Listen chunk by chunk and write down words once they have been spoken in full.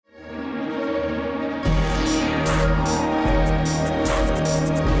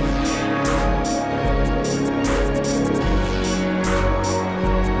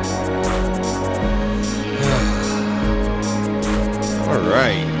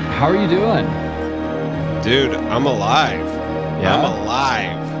How are you doing? Dude, I'm alive. Yeah? I'm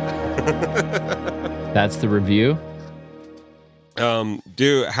alive. That's the review?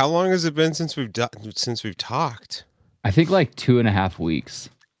 Dude, how long has it been since we've talked? I think like 2.5 weeks.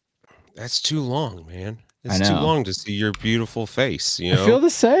 That's too long, man. I It's too know. long to see your beautiful face, you I know? feel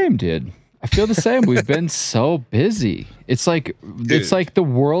the same, dude. I feel the same. We've been so busy. It's like the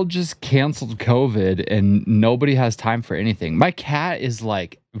world just canceled COVID and nobody has time for anything. My cat is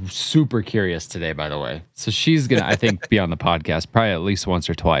like super curious today, by the way. So she's gonna, I think, be on the podcast probably at least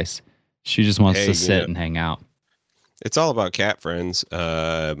once or twice. She just wants to sit and hang out. It's all about cat friends.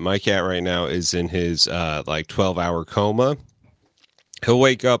 My cat right now is in his like 12-hour coma. He'll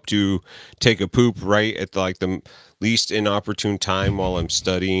wake up to take a poop right at the least inopportune time while I'm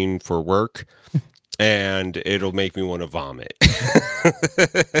studying for work, and it'll make me want to vomit.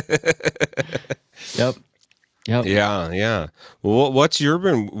 Yep. Yeah. Well, what's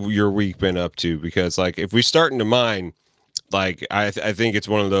your week been up to? Because like if we start into mine, like I think it's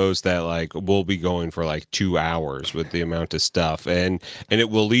one of those that like we'll be going for like 2 hours with the amount of stuff, and it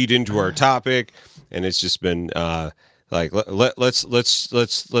will lead into our topic, and it's just been like let's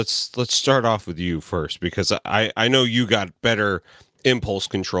start off with you first, because I know you got better impulse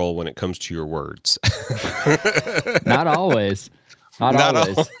control when it comes to your words. Not always. Not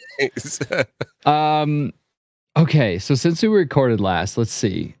always. Okay, so since we recorded last, let's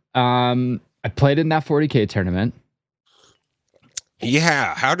see. I played in that 40K tournament.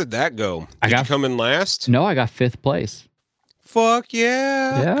 Yeah, how did that go? Did you come in last? No, I got 5th place. Fuck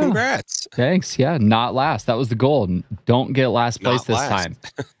yeah. Congrats. Thanks. Yeah, not last. That was the goal. Don't get last place this time.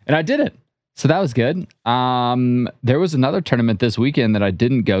 And I did it. So that was good. There was another tournament this weekend that I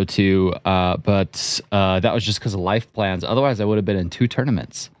didn't go to, but that was just because of life plans. Otherwise, I would have been in 2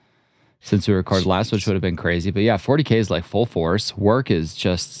 tournaments since we recorded last, which would have been crazy. But yeah, 40K is like full force. Work is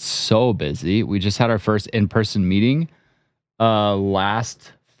just so busy. We just had our first in-person meeting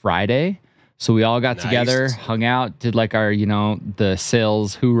last Friday. So we all got together, hung out, did like our, the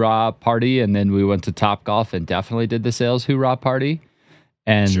sales hoorah party. And then we went to Top Golf and definitely did the sales hoorah party.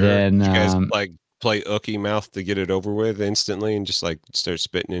 And then you guys like play ookie mouth to get it over with instantly and just like start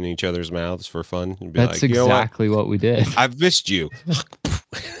spitting in each other's mouths for fun. And be that's like, exactly what we did. I've missed you.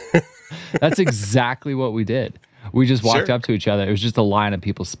 That's exactly what we did. We just walked up to each other. It was just a line of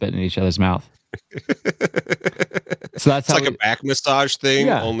people spitting in each other's mouth. So that's like a back massage thing,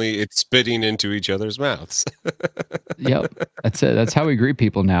 only it's spitting into each other's mouths. Yep, that's it. That's how we greet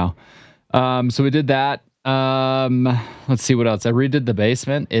people now. So we did that. Let's see what else. I redid the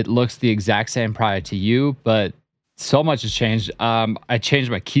basement. It looks the exact same prior to you, but so much has changed. I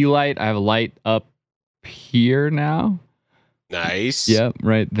changed my key light. I have a light up here now. Nice. Yep,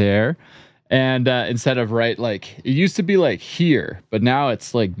 right there. And instead of it used to be like here, but now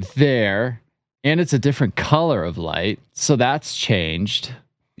it's like there. And it's a different color of light, so that's changed.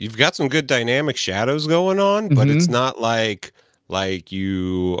 You've got some good dynamic shadows going on, but it's not like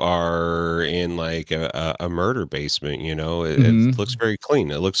you are in like a murder basement, It looks very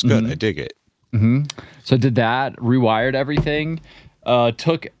clean. It looks good. I dig it. So I did that, rewired everything,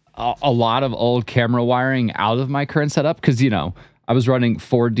 took a lot of old camera wiring out of my current setup because, I was running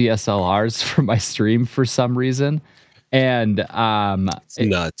 4 DSLRs for my stream for some reason. And it's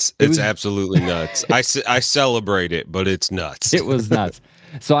nuts. It's absolutely nuts. I celebrate it, but it's nuts. It was nuts.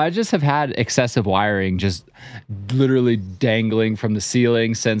 So I just have had excessive wiring just literally dangling from the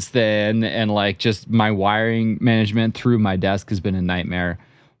ceiling since then, and like just my wiring management through my desk has been a nightmare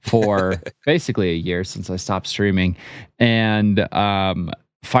for basically a year since I stopped streaming. And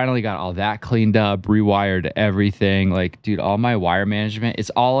finally got all that cleaned up, rewired everything. Like, dude, all my wire management, it's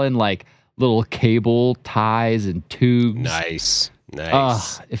all in like little cable ties and tubes. Nice.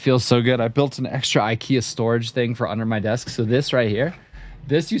 It feels so good. I built an extra IKEA storage thing for under my desk. So this right here,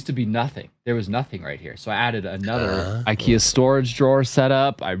 this used to be nothing. There was nothing right here. So I added another IKEA storage drawer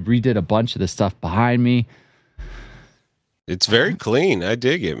setup. I redid a bunch of the stuff behind me. It's very clean. I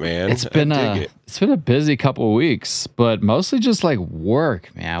dig it, man. It's been a busy couple of weeks, but mostly just like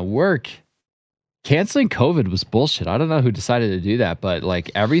work, man. Work. Canceling COVID was bullshit. I don't know who decided to do that, but like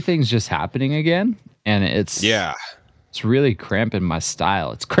everything's just happening again, and it's really cramping my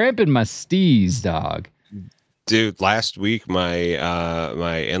style. It's cramping my steez, dog. Dude, last week my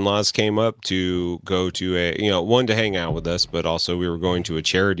my in-laws came up to go to one to hang out with us, but also we were going to a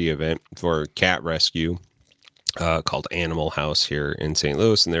charity event for cat rescue. called Animal House here in St.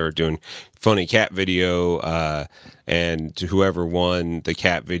 Louis, and they were doing funny cat video, and whoever won the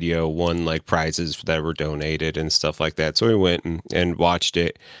cat video won like prizes that were donated and stuff like that. So we went and watched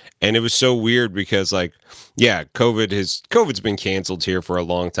it, and it was so weird because like, yeah, COVID's been canceled here for a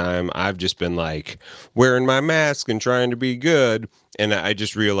long time. I've just been like wearing my mask and trying to be good, and I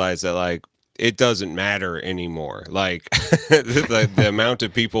just realized that like it doesn't matter anymore. Like the amount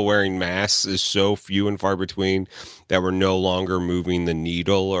of people wearing masks is so few and far between that we're no longer moving the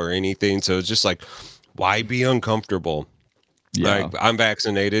needle or anything. So it's just like, why be uncomfortable? Yeah. Like, I'm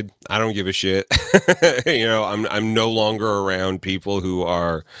vaccinated. I don't give a shit. I'm no longer around people who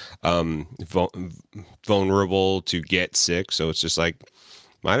are vulnerable to get sick. So it's just like,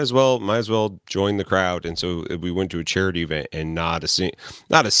 might as well join the crowd. And so we went to a charity event, and not a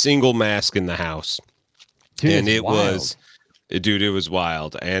single mask in the house. Dude, and it was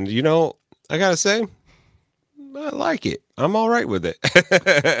wild. And I gotta say, I like it. I'm all right with it.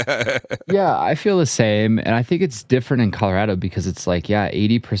 Yeah, I feel the same. And I think it's different in Colorado because it's like,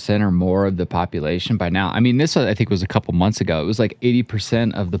 80% or more of the population by now. I mean, this I think was a couple months ago. It was like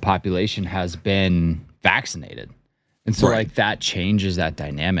 80% of the population has been vaccinated. And so like that changes that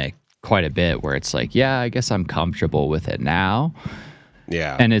dynamic quite a bit, where it's like, I guess I'm comfortable with it now.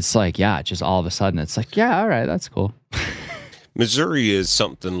 Yeah. And it's like, just all of a sudden it's like, all right, that's cool. Missouri is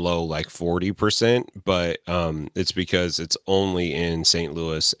something low, like 40%, but it's because it's only in St.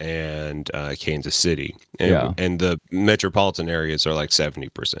 Louis and Kansas City. And the metropolitan areas are like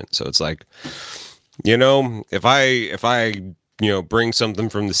 70%. So it's like, if I bring something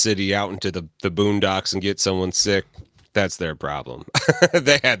from the city out into the boondocks and get someone sick, that's their problem.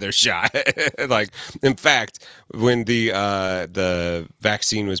 They had their shot. Like, in fact, when the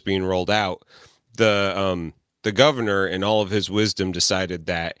vaccine was being rolled out, the governor, in all of his wisdom, decided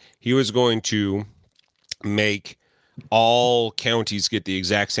that he was going to make all counties get the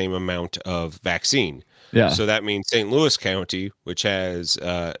exact same amount of vaccine. Yeah. So that means St. Louis County, which has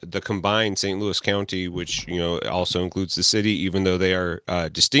the combined St. Louis County, which also includes the city, even though they are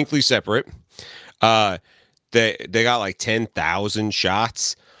distinctly separate. They got like 10,000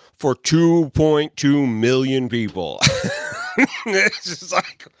 shots for 2.2 million people. It's just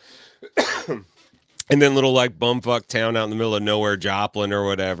like, and then little like bumfuck town out in the middle of nowhere, Joplin or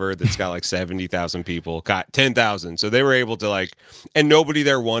whatever, that's got like 70,000 people, got 10,000. So they were able to like, and nobody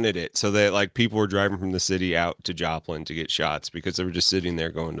there wanted it. So that like people were driving from the city out to Joplin to get shots because they were just sitting there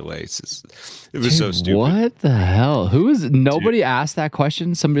going to waste. It was so stupid. What the hell? Nobody asked that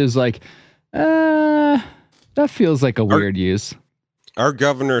question? Somebody was like, that feels like a weird use. Our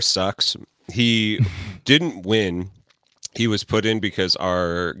governor sucks. He didn't win. He was put in because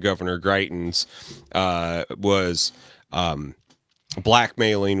our governor Greitens was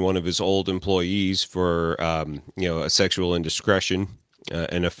blackmailing one of his old employees for a sexual indiscretion,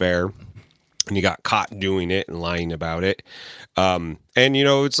 an affair, and he got caught doing it and lying about it. And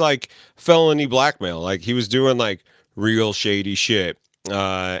it's like felony blackmail. Like, he was doing like real shady shit.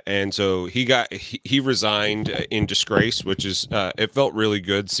 And so he resigned in disgrace, which is it felt really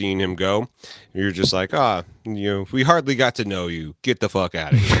good seeing him go. You're just like, we hardly got to know you. Get the fuck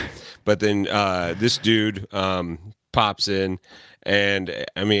out of here. But then this dude pops in, and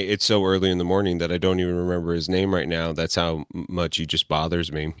I mean, it's so early in the morning that I don't even remember his name right now. That's how much he just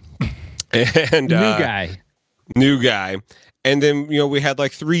bothers me. And new guy. And then we had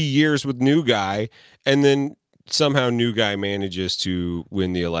like 3 years with new guy, and then somehow new guy manages to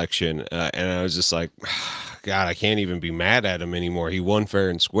win the election, and I was just like, God, I can't even be mad at him anymore. He won fair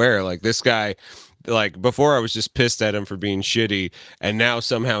and square. Like, this guy, like, before I was just pissed at him for being shitty, and now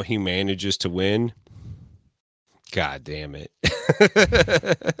somehow he manages to win. God damn it.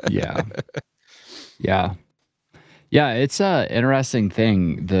 Yeah, it's a interesting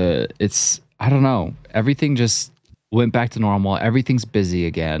thing. I don't know, everything just went back to normal. Everything's busy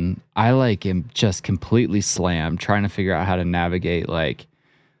again. I am just completely slammed trying to figure out how to navigate like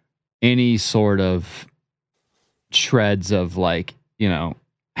any sort of shreds of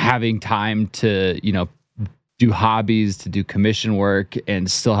having time to, do hobbies, to do commission work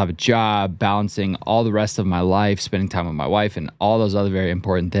and still have a job, balancing all the rest of my life, spending time with my wife and all those other very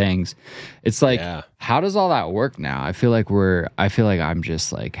important things. It's like, how does all that work now? I feel like I'm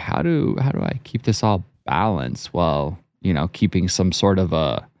just like, how do I keep this all balance while keeping some sort of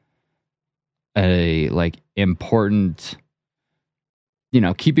a like important,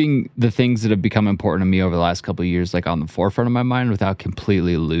 keeping the things that have become important to me over the last couple of years like on the forefront of my mind without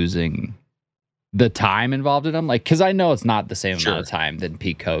completely losing the time involved in them. Like, because I know it's not the same amount of time than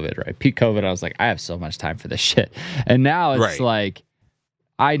peak COVID, right? Peak COVID, I was like, I have so much time for this shit, and now it's like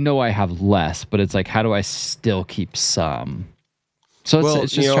I know I have less, but it's like, how do I still keep some? So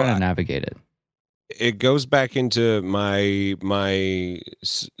it's just trying to navigate it. It goes back into my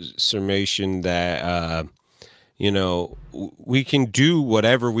summation that we can do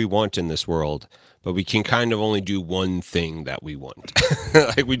whatever we want in this world, but we can kind of only do one thing that we want.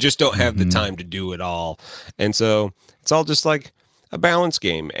 Like we just don't have the time to do it all. And so it's all just like a balance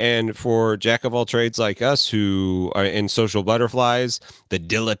game. And for jack of all trades like us who are in social butterflies, the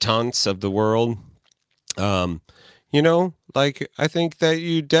dilettantes of the world, like I think that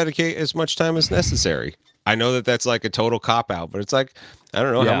you dedicate as much time as necessary. I know that that's like a total cop out, but it's like, I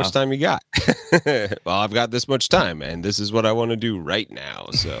don't know how much time you got. Well, I've got this much time and this is what I want to do right now.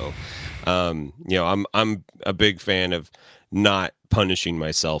 So, I'm a big fan of not punishing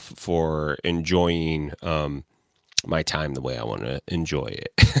myself for enjoying, my time the way I want to enjoy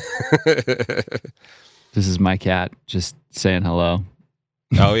it. This is my cat just saying hello.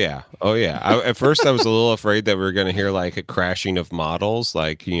 Oh yeah. At first I was a little afraid that we were going to hear like a crashing of models,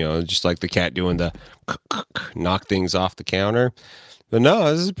 like, just like the cat doing the knock things off the counter. But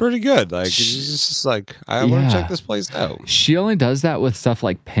no, this is pretty good. Like, it's just like, I want to check this place out. She only does that with stuff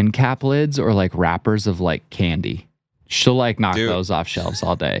like pen cap lids or like wrappers of like candy. She'll like knock those off shelves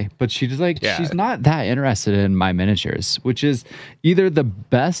all day, but she's like, she's not that interested in my miniatures, which is either the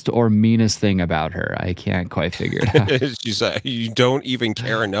best or meanest thing about her. I can't quite figure it out. She's like, you don't even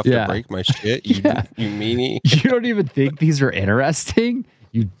care enough to break my shit. You meanie. You don't even think these are interesting,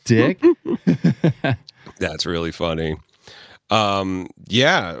 you dick. That's really funny.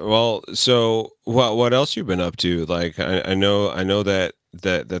 Well, so what else you've been up to? Like, I know that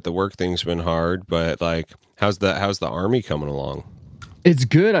the work thing's been hard, but like, how's the army coming along? It's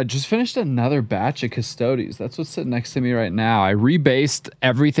good. I just finished another batch of Custodes. That's what's sitting next to me right now. I rebased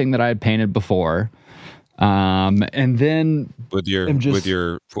everything that I had painted before. And then with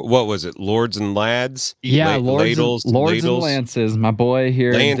your what was it? Lords and Lads? Yeah, Lords and Lances, my boy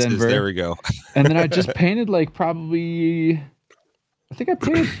here in Denver. There we go. And then I just painted like probably, I think I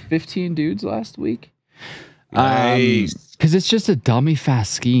painted 15 dudes last week. Nice. Because it's just a dummy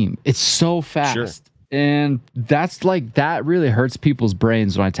fast scheme. It's so fast. Sure. And that's like, that really hurts people's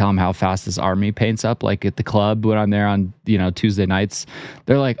brains when I tell them how fast this army paints up. Like at the club when I'm there on, Tuesday nights,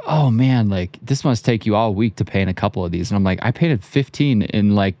 they're like, oh man, like this must take you all week to paint a couple of these. And I'm like, I painted 15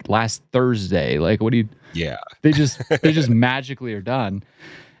 in like last Thursday. Like, what do you, they just magically are done.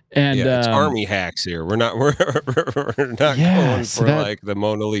 And it's army hacks here. We're not going for like the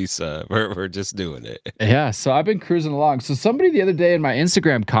Mona Lisa. We're just doing it. Yeah. So I've been cruising along. So somebody the other day in my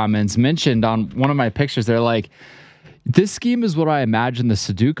Instagram comments mentioned on one of my pictures, they're like, this scheme is what I imagine the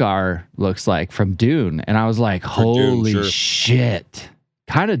Sudukar looks like from Dune. And I was like, holy shit.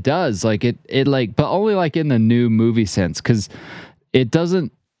 Kind of does. Like it like, but only like in the new movie sense. Cause it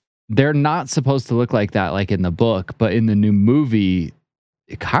doesn't, they're not supposed to look like that, like in the book, but in the new movie,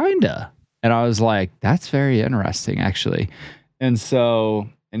 kinda. And I was like, that's very interesting actually. And so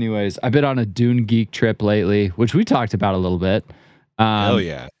anyways, I've been on a Dune geek trip lately, which we talked about a little bit. Hell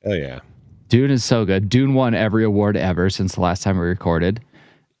yeah Dune is so good. Dune won every award ever since the last time we recorded.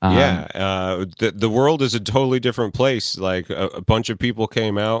 The world is a totally different place. Like a bunch of people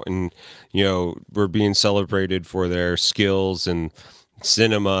came out and were being celebrated for their skills and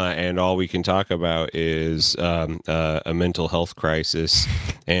cinema, and all we can talk about is a mental health crisis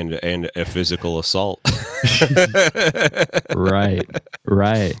and a physical assault. right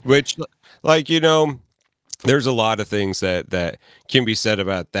Which, like, there's a lot of things that can be said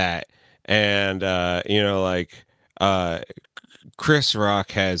about that. And Chris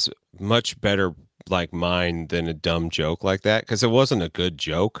Rock has much better like mind than a dumb joke like that, because it wasn't a good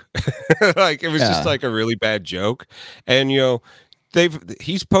joke. Like it was just like a really bad joke. And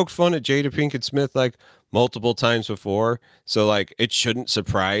he's poked fun at Jada Pinkett Smith like multiple times before, so like it shouldn't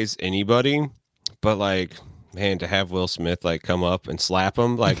surprise anybody. But like, man, to have Will Smith like come up and slap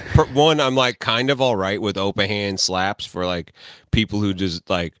him, like one, I'm like kind of all right with open hand slaps for like people who just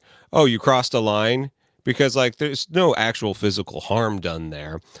like, oh, you crossed a line, because like there's no actual physical harm done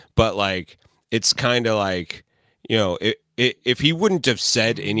there, but like it's kind of like, if he wouldn't have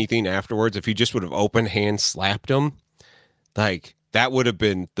said anything afterwards, if he just would have open hand slapped him, like that would have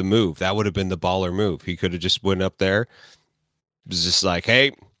been the move. That would have been the baller move. He could have just went up there. It was just like,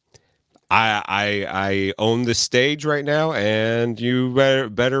 hey, I own this stage right now, and you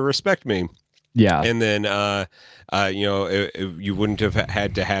better respect me. Yeah. And then, you wouldn't have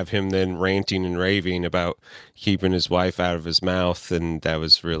had to have him then ranting and raving about keeping his wife out of his mouth. And that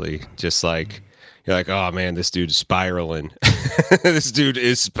was really just like, you're like, oh man, this dude is spiraling. This dude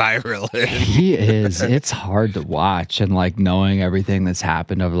is spiraling. He is. It's hard to watch, and like knowing everything that's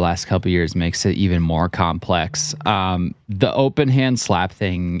happened over the last couple of years makes it even more complex. The open hand slap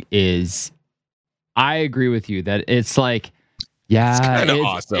thing is, I agree with you that it's like, yeah, it's kind of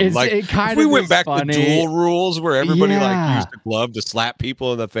awesome. Like if we went back to duel rules where everybody like used a glove to slap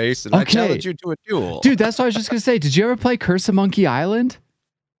people in the face, and I challenge you to a duel. Dude, that's what I was just gonna say. Did you ever play Curse of Monkey Island?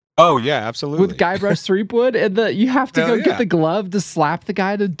 Oh yeah, absolutely. With Guybrush Threepwood, and you have to get the glove to slap the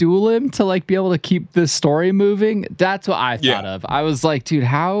guy to duel him to like be able to keep the story moving. That's what I thought of. I was like, dude,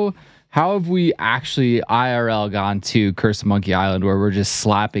 how have we actually IRL gone to Curse of Monkey Island where we're just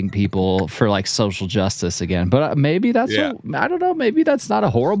slapping people for like social justice again? But maybe that's I don't know. Maybe that's not a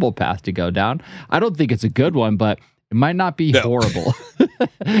horrible path to go down. I don't think it's a good one, but it might not be horrible.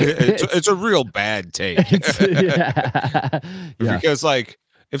 It's a real bad take. Because like,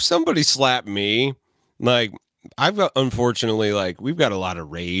 if somebody slapped me, like unfortunately, like we've got a lot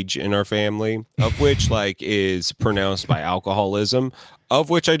of rage in our family, of which like is pronounced by alcoholism, of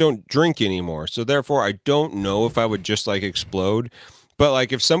which I don't drink anymore. So therefore I don't know if I would just like explode. But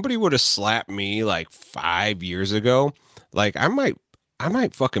like if somebody would have slapped me like 5 years ago, like I might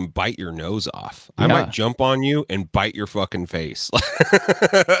fucking bite your nose off. I might jump on you and bite your fucking face.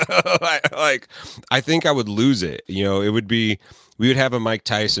 Like I think I would lose it. It would be, we would have a Mike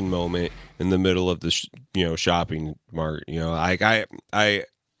Tyson moment in the middle of the shopping mart. Like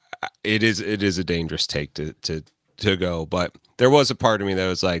it is a dangerous take to go, but there was a part of me that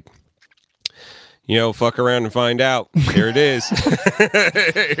was like, fuck around and find out. Here it is. Here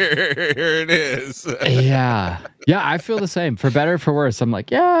it is. Yeah, I feel the same. For better or for worse, I'm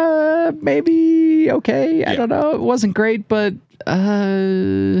like, yeah, maybe okay. I don't know. It wasn't great, but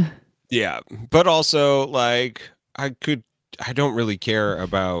yeah. But also, like, I don't really care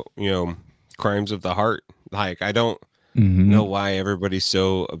about, crimes of the heart. Like, I don't know why everybody's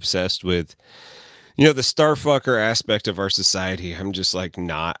so obsessed with, the starfucker aspect of our society. I'm just like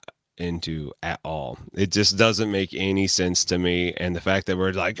not into at all. It just doesn't make any sense to me. And the fact that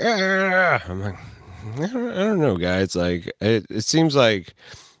we're like, I'm like, I don't know, guys. Like, it seems like,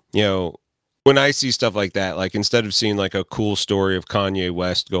 when I see stuff like that, like instead of seeing like a cool story of Kanye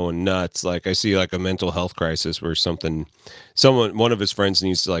West going nuts, like I see like a mental health crisis where one of his friends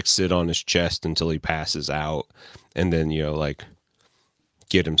needs to like sit on his chest until he passes out, and then like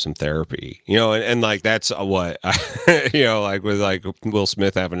get him some therapy, and like that's what like with like Will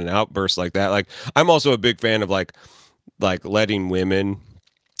Smith having an outburst like that. Like I'm also a big fan of like letting women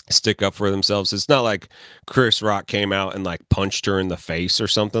stick up for themselves. It's not like Chris Rock came out and like punched her in the face or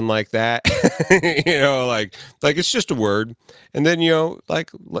something like that. Like it's just a word, and then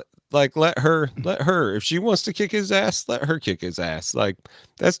let her if she wants to kick his ass, let her kick his ass. Like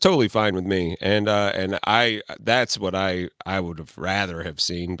that's totally fine with me. And that's what I would have rather have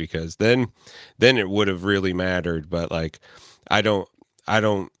seen, because then it would have really mattered. But like I don't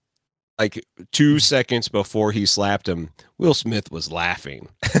like 2 seconds before he slapped him, Will Smith was laughing.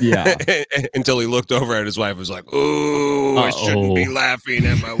 Yeah. Until he looked over at his wife and was like, "Oh, I shouldn't be laughing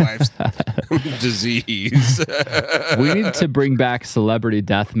at my wife's disease." We need to bring back Celebrity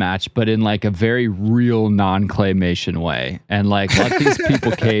Deathmatch, but in like a very real non-claymation way, and like let these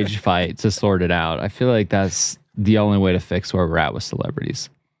people cage fight to sort it out. I feel like that's the only way to fix where we're at with celebrities.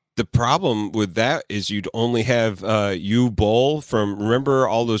 The problem with that is you'd only have Uwe Boll from, remember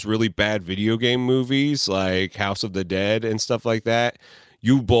all those really bad video game movies like House of the Dead and stuff like that?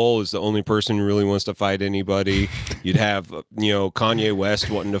 Uwe Boll is the only person who really wants to fight anybody. You'd have, Kanye West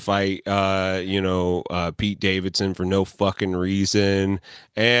wanting to fight, Pete Davidson for no fucking reason.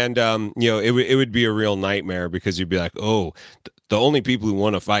 And, it would be a real nightmare, because you'd be like, oh, the only people who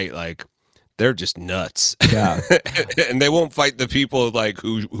want to fight, like, they're just nuts. Yeah. And they won't fight the people like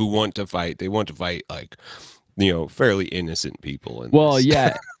who want to fight. They want to fight like, fairly innocent people.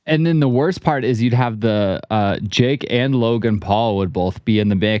 Yeah. And then the worst part is you'd have the Jake and Logan Paul would both be in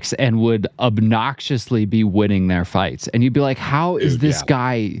the mix and would obnoxiously be winning their fights. And you'd be like, how is this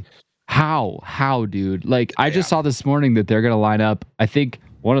guy? How, dude? Like, I just saw this morning that they're going to line up, I think,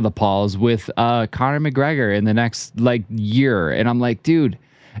 one of the Pauls with Conor McGregor in the next like year. And I'm like, dude,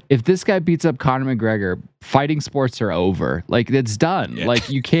 if this guy beats up Conor McGregor, fighting sports are over. Like, it's done. Yeah. Like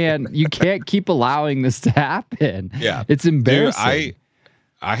you can't keep allowing this to happen. Yeah. It's embarrassing. Dude,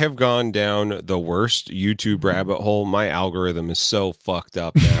 I have gone down the worst YouTube rabbit hole. My algorithm is so fucked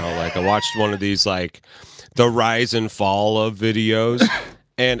up now. Like I watched one of these like the rise and fall of videos,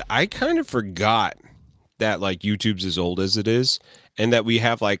 And I kind of forgot that like YouTube's as old as it is, and that we've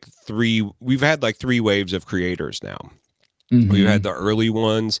had like three waves of creators now. We've had the early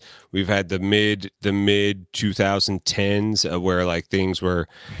ones. We've had the mid 2010s where like things were,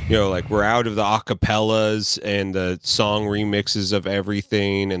 like we're out of the acapellas and the song remixes of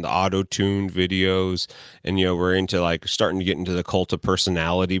everything and the auto-tuned videos. And, we're into like starting to get into the cult of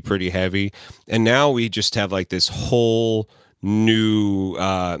personality pretty heavy. And now we just have like this whole new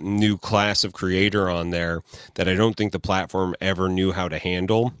class of creator on there that I don't think the platform ever knew how to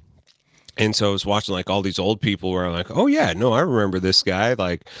handle. And so I was watching like all these old people where I'm like, oh yeah, no, I remember this guy,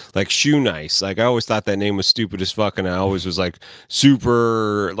 like Shoe Nice. Like I always thought that name was stupid as fuck, and I always was like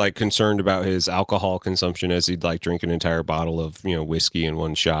super like concerned about his alcohol consumption as he'd like drink an entire bottle of whiskey in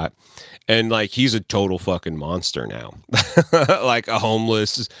one shot. And like he's a total fucking monster now. Like a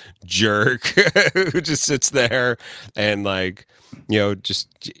homeless jerk who just sits there and like just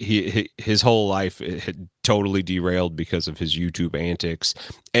his whole life had totally derailed because of his YouTube antics.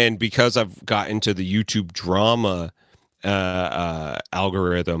 And because I've got into the YouTube drama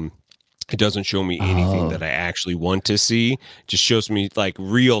algorithm, it doesn't show me anything that I actually want to see. It just shows me like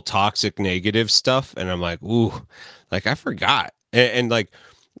real toxic negative stuff, and I'm like, ooh, like I forgot. And like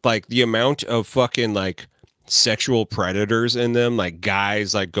the amount of fucking like sexual predators in them, like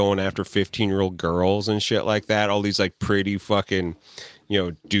guys like going after 15-year-old girls and shit like that, all these like pretty fucking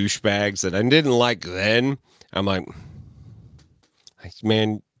douchebags that I didn't like then. I'm like,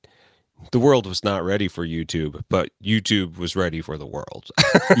 man, the world was not ready for YouTube, but YouTube was ready for the world.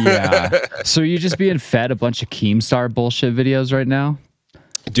 Yeah. So you're just being fed a bunch of Keemstar bullshit videos right now?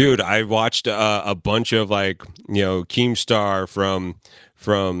 Dude, I watched a bunch of like Keemstar from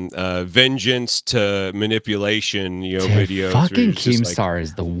vengeance to manipulation, videos. Fucking Keemstar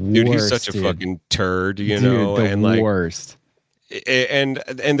is the worst. Dude, he's such a fucking turd, and like worst. And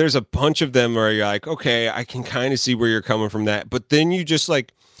there's a bunch of them where you're like, okay, I can kind of see where you're coming from that, but then you just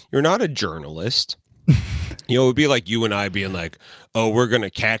like, you're not a journalist. It would be like you and I being like, oh, we're going to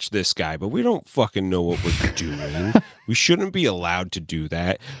catch this guy, but we don't fucking know what we're doing. We shouldn't be allowed to do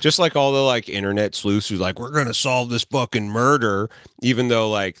that. Just like all the like internet sleuths who's like, we're going to solve this fucking murder, even though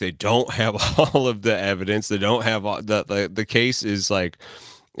like they don't have all of the evidence. They don't have all, the case is like,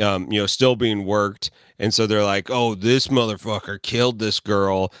 still being worked. And so they're like, oh, this motherfucker killed this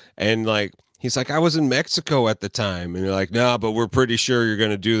girl. And like, he's like, I was in Mexico at the time. And you're like, no, but we're pretty sure you're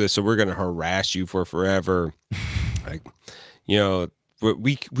going to do this. So we're going to harass you for forever. Like,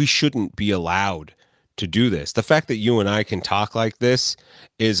 we shouldn't be allowed to do this. The fact that you and I can talk like this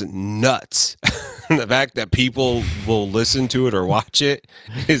is nuts. The fact that people will listen to it or watch it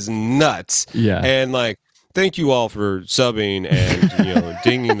is nuts. Yeah. And like, thank you all for subbing and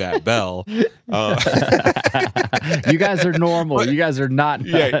dinging that bell. You guys are normal. You guys are not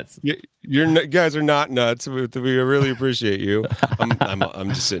nuts. Yeah, you guys are not nuts. We really appreciate you. I'm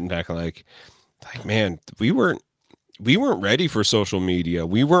just sitting back like man, we weren't ready for social media.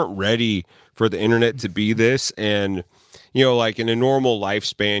 We weren't ready for the internet to be this. And like in a normal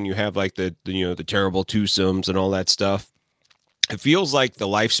lifespan, you have like the terrible twosomes and all that stuff. It feels like the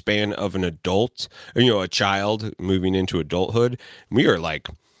lifespan of an adult, or, a child moving into adulthood. We are like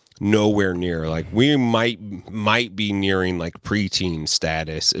nowhere near, like we might be nearing like preteen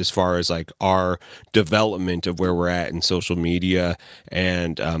status as far as like our development of where we're at in social media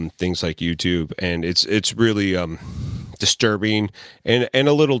and things like YouTube. And it's really disturbing and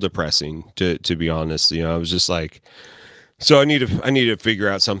a little depressing to be honest. I was just like, so I need to figure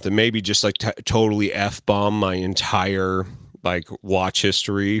out something, maybe just like totally F-bomb my entire like watch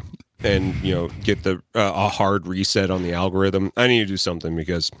history and get a hard reset on the algorithm. I need to do something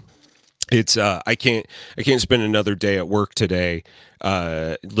because it's I can't spend another day at work today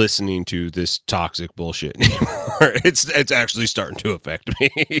listening to this toxic bullshit anymore. It's actually starting to affect me.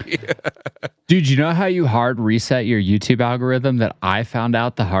 Dude, you know how you hard reset your YouTube algorithm? That I found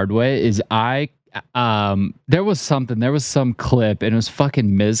out the hard way is there was some clip and it was fucking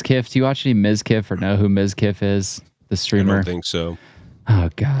Mizkif. Do you watch any Mizkif or know who Mizkif is? The streamer? I don't think so. Oh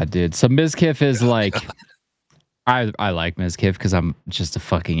god, dude. So Mizkif is like I like Mizkif because I'm just a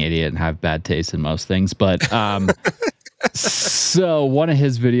fucking idiot and have bad taste in most things. But so one of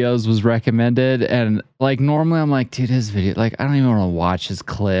his videos was recommended, and like normally I'm like, dude, his video, like I don't even want to watch his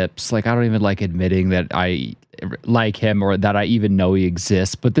clips. Like I don't even like admitting that I like him or that I even know he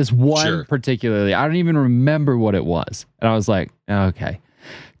exists. But this one particularly, I don't even remember what it was. And I was like, okay.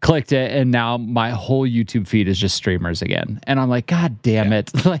 Clicked it, and now my whole YouTube feed is just streamers again. And I'm like, God damn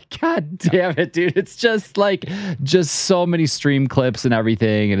it. Like, God damn it, dude. It's just so many stream clips and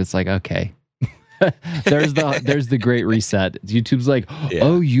everything. And it's like, okay. there's the great reset. YouTube's like,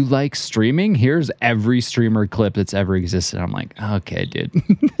 oh, you like streaming? Here's every streamer clip that's ever existed. I'm like, okay, dude.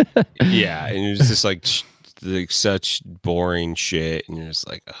 Yeah, and it's just like such boring shit, and you're just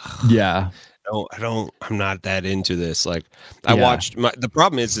like, ugh. Yeah. I'm not that into this. Like, I watched the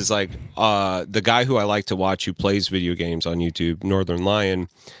problem is like the guy who I like to watch who plays video games on YouTube, Northern Lion,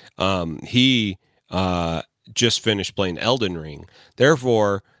 he just finished playing Elden Ring.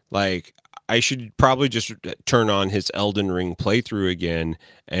 Therefore, like, I should probably just turn on his Elden Ring playthrough again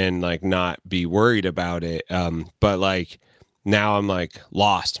and like not be worried about it. But like now I'm like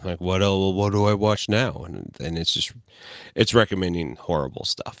lost. I'm like, what do I watch now? And it's recommending horrible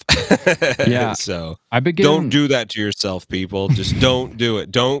stuff. Yeah. So don't do that to yourself, people. Just don't do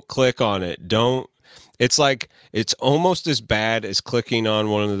it. Don't click on it. It's like, it's almost as bad as clicking on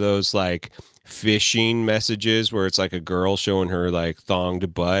one of those like phishing messages where it's like a girl showing her like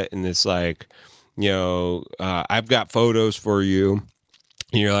thonged butt, and it's like, I've got photos for you.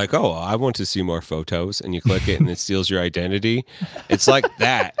 And you're like, oh, I want to see more photos. And you click it and it steals your identity. It's like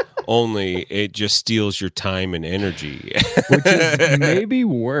that, only it just steals your time and energy. Which is maybe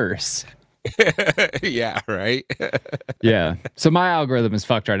worse. Yeah, right? Yeah. So my algorithm is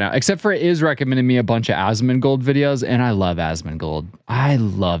fucked right now, except for it is recommending me a bunch of Asmongold videos, and I love Asmongold. I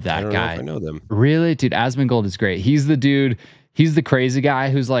love that guy. I know them. Really? Dude, Asmongold is great. He's the dude... He's the crazy guy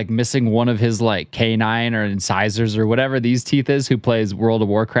who's like missing one of his like canine or incisors or whatever these teeth is, who plays World of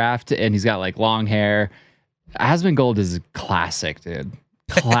Warcraft, and he's got like long hair. Asmongold is classic, dude.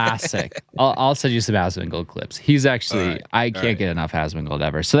 Classic. I'll send you some Asmongold clips. He's actually, right. I can't get enough Asmongold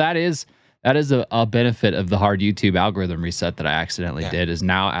ever. So that is a benefit of the hard YouTube algorithm reset that I accidentally did, is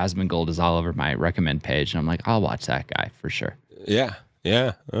now Asmongold is all over my recommend page. And I'm like, I'll watch that guy for sure. Yeah.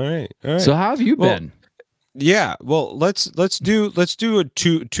 Yeah. All right. So how have you been? Yeah, well, let's do a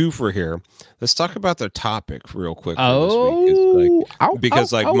two for here. Let's talk about the topic real quick for this week,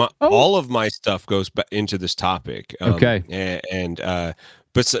 because all of my stuff goes into this topic. Okay, and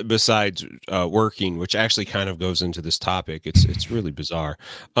besides working, which actually kind of goes into this topic, it's really bizarre.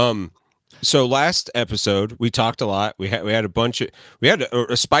 So last episode we talked a lot. We had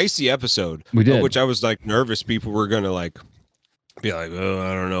a spicy episode. We did, which I was like nervous people were gonna like be like, oh,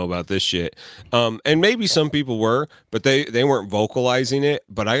 I don't know about this shit. And maybe some people were, but they weren't vocalizing it.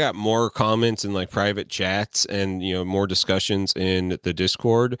 But I got more comments in like private chats and, more discussions in the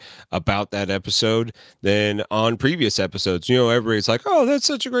Discord about that episode than on previous episodes. Everybody's like, oh, that's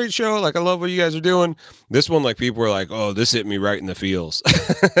such a great show. Like, I love what you guys are doing. This one, like, people were like, oh, this hit me right in the feels.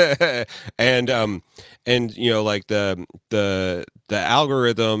 and like the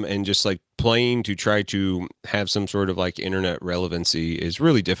algorithm and just like playing to try to have some sort of like internet relevancy is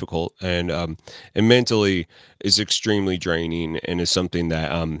really difficult, and mentally is extremely draining, and is something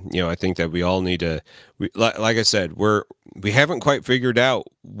that I think that we all need to, like I said, we haven't quite figured out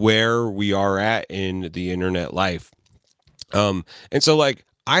where we are at in the internet life. And so like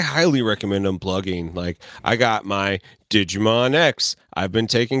I highly recommend unplugging. Like, I got my Digimon X. I've been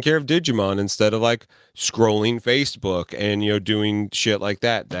taking care of Digimon instead of like scrolling Facebook and doing shit like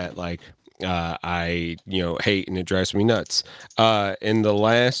that like I hate, and it drives me nuts. In the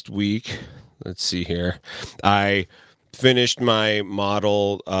last week, let's see here, I finished my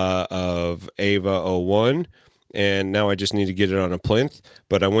model of Ava 01, and now I just need to get it on a plinth.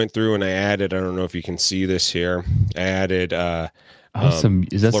 But I went through and I added, I don't know if you can see this here, I added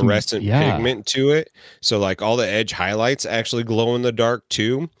is that fluorescent pigment to it, so like all the edge highlights actually glow in the dark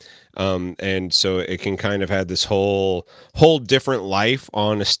too. And so it can kind of have this whole different life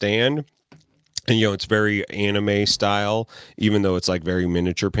on a stand. And it's very anime style, even though it's like very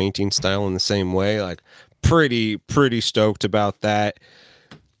miniature painting style in the same way. Like, pretty stoked about that.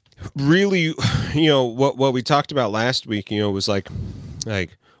 Really, what we talked about last week, was like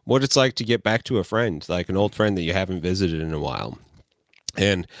what it's like to get back to a friend, like an old friend that you haven't visited in a while.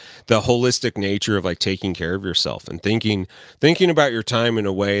 And the holistic nature of like taking care of yourself and thinking about your time in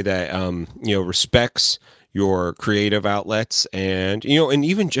a way that respects your creative outlets, and and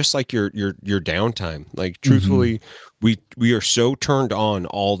even just like your downtime. Like, truthfully, we are so turned on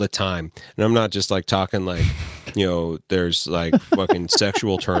all the time, and I'm not just like talking like there's like fucking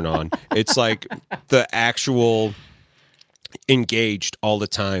sexual turn on. It's like the actual engaged all the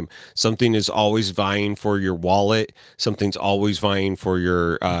time. Something is always vying for your wallet. Something's always vying for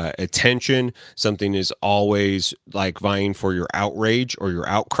your attention. Something is always like vying for your outrage or your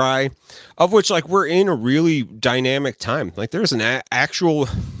outcry, of which like we're in a really dynamic time. Like, there's an actual...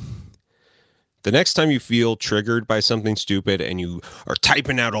 The next time you feel triggered by something stupid and you are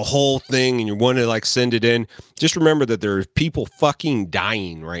typing out a whole thing and you want to like send it in, just remember that there are people fucking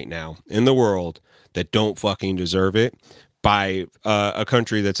dying right now in the world that don't fucking deserve it by a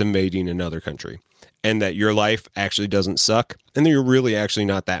country that's invading another country, and that your life actually doesn't suck, and that you're really actually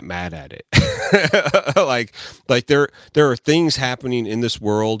not that mad at it. like there are things happening in this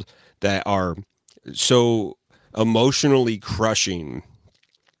world that are so emotionally crushing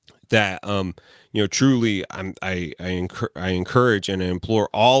that truly I encourage and I implore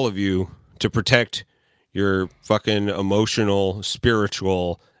all of you to protect your fucking emotional,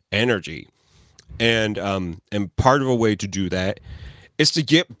 spiritual energy. And part of a way to do that is to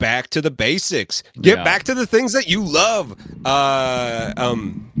get back to the basics. Get back to the things that you love.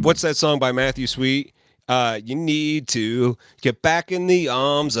 What's that song by Matthew Sweet? You need to get back in the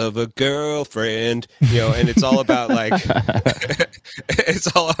arms of a girlfriend, and it's all about like,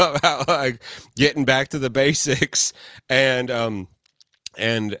 it's all about like getting back to the basics. And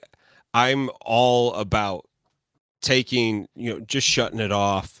I'm all about taking, just shutting it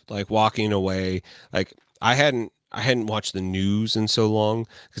off, like walking away. Like I hadn't watched the news in so long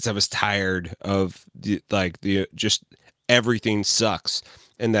because I was tired of the just everything sucks,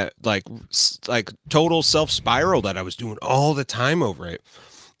 and that like total self spiral that I was doing all the time over it.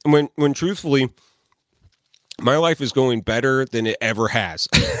 When truthfully, my life is going better than it ever has.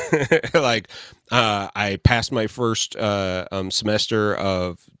 Like I passed my first semester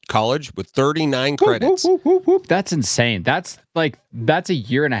of college with 39 credits. Whoop, whoop, whoop. That's insane. That's a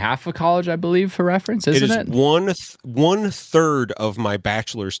year and a half of college, I believe, for reference, isn't it? It is one third of my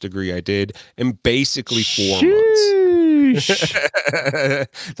bachelor's degree I did in basically 4 months.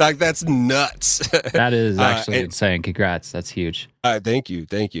 Like that's nuts. That is actually insane. Congrats. That's huge. Thank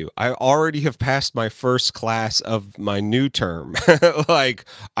you. I already have passed my first class of my new term. Like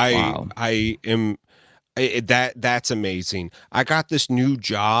I am. That's amazing. I got this new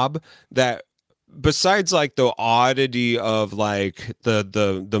job that, besides like the oddity of like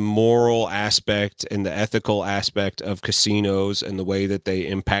the moral aspect and the ethical aspect of casinos and the way that they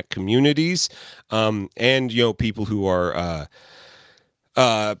impact communities, and people who are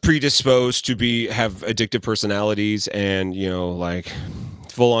predisposed to have addictive personalities and like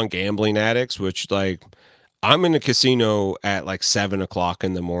full on gambling addicts, which like I'm in a casino at like 7 o'clock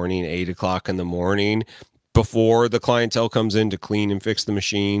in the morning, 8 o'clock in the morning, before the clientele comes in to clean and fix the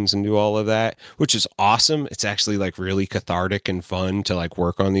machines and do all of that, which is awesome. It's actually like really cathartic and fun to like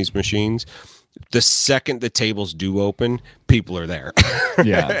work on these machines. The second the tables do open, people are there.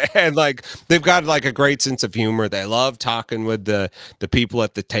 Yeah. And like they've got like a great sense of humor. They love talking with the people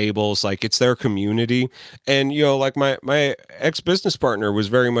at the tables. Like it's their community. And like my ex-business partner was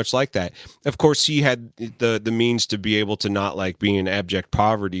very much like that. Of course, he had the means to be able to not like be in abject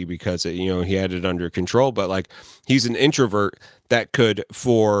poverty because he had it under control. But like he's an introvert that could,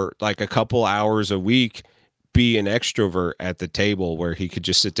 for like a couple hours a week, be an extrovert at the table where he could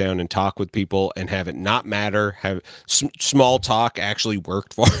just sit down and talk with people and have it not matter, have small talk actually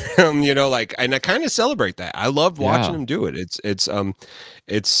worked for him, like, and I kind of celebrate that. I loved watching him do it. It's like,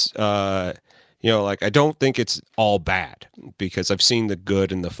 I don't think it's all bad because I've seen the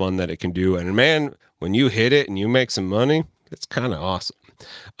good and the fun that it can do. And man, when you hit it and you make some money, it's kind of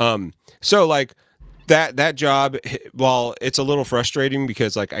awesome. So like, that job, while it's a little frustrating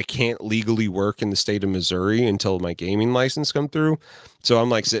because like I can't legally work in the state of Missouri until my gaming license come through. So I'm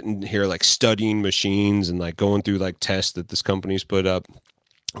like sitting here like studying machines and like going through like tests that this company's put up.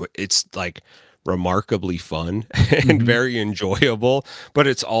 It's like remarkably fun and very enjoyable, but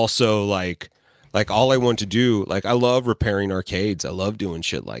it's also like all I want to do, like I love repairing arcades. I love doing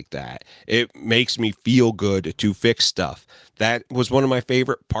shit like that. It makes me feel good to fix stuff. That was one of my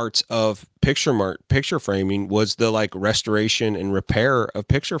favorite parts of picture framing was the like restoration and repair of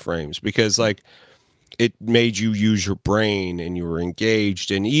picture frames, because like it made you use your brain and you were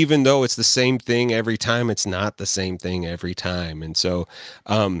engaged. And even though it's the same thing every time, it's not the same thing every time. And so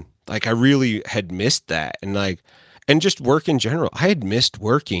like I really had missed that. And just work in general, I had missed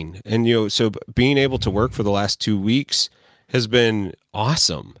working. And so being able to work for the last 2 weeks has been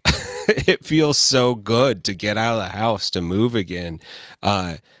awesome. It feels so good to get out of the house, to move again.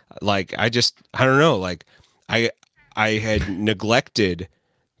 Like I don't know, like I had neglected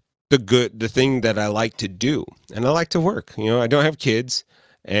the thing that I like to do, and I like to work. I don't have kids,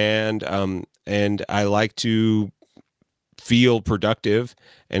 and I like to feel productive.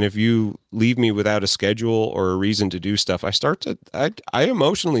 And if you leave me without a schedule or a reason to do stuff, I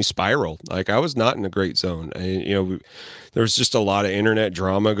emotionally spiraled. Like I was not in a great zone. There was just a lot of internet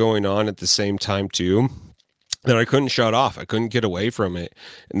drama going on at the same time too, that I couldn't shut off. I couldn't get away from it.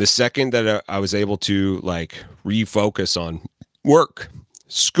 And the second that I was able to like refocus on work,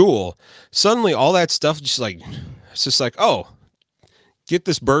 school, suddenly all that stuff it's just like, oh, get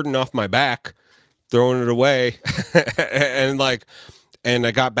this burden off my back. throwing it away. and like, and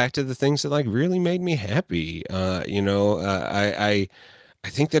I got back to the things that like really made me happy. I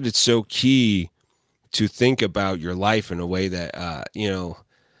think that it's so key to think about your life in a way that,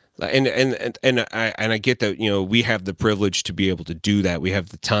 and I get that, we have the privilege to be able to do that. We have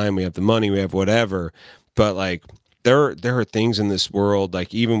the time, we have the money, we have whatever, but like there are things in this world,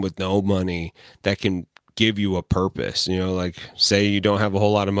 like even with no money, that can give you a purpose. Like say you don't have a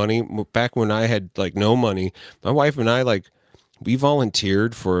whole lot of money. Back when I had like no money, my wife and I, like, we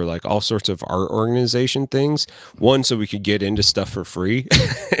volunteered for like all sorts of art organization things. One, so we could get into stuff for free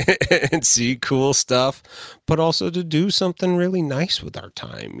and see cool stuff, but also to do something really nice with our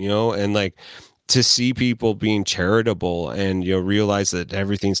time, and like to see people being charitable and, realize that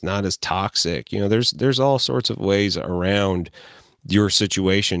everything's not as toxic. There's all sorts of ways around your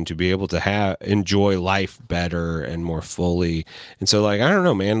situation to be able to enjoy life better and more fully. And so like, I don't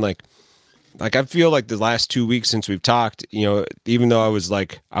know, man, like I feel like the last 2 weeks since we've talked, even though I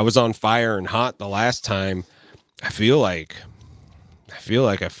was on fire and hot the last time, I feel like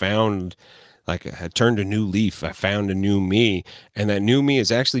I found, like, I turned a new leaf. I found a new me, and that new me is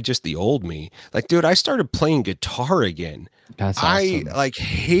actually just the old me. Like, dude, I started playing guitar again. That's awesome. I like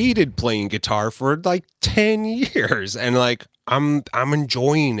hated playing guitar for like 10 years, and like I'm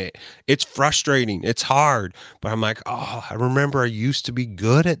enjoying it. It's frustrating. It's hard, but I'm like, oh, I remember I used to be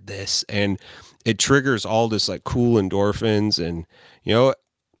good at this, and it triggers all this like cool endorphins, and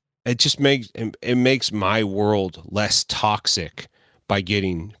it just makes my world less toxic by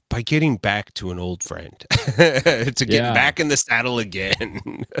getting back to an old friend, to get back in the saddle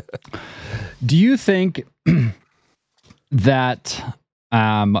again. Do you think that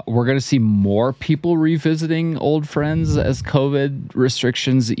we're going to see more people revisiting old friends as COVID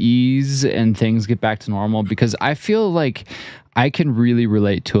restrictions ease and things get back to normal? Because I feel like I can really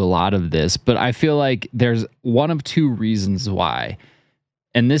relate to a lot of this, but I feel like there's one of two reasons why.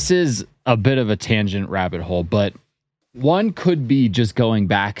 And this is a bit of a tangent rabbit hole, but one could be just going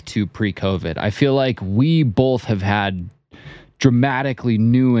back to pre-COVID. I feel like we both have had dramatically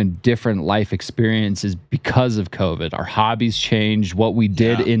new and different life experiences because of COVID. Our hobbies changed. What we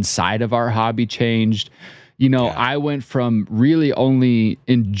did inside of our hobby changed. I went from really only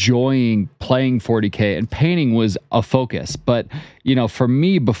enjoying playing 40K, and painting was a focus. But, for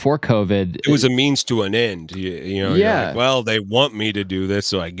me before COVID, it was a means to an end. You're like, well, they want me to do this,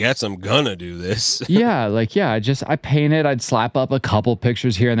 so I guess I'm gonna do this. I painted. I'd slap up a couple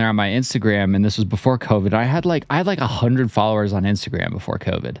pictures here and there on my Instagram, and this was before COVID. I had like 100 followers on Instagram before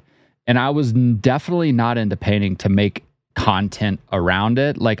COVID, and I was definitely not into painting to make content around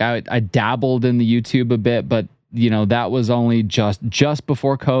it. Like I dabbled in the YouTube a bit, but that was only just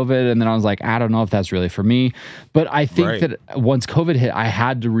before COVID, and then I was like, I don't know if that's really for me. But I think that once COVID hit, I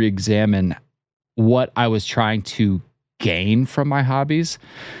had to re-examine what I was trying to gain from my hobbies.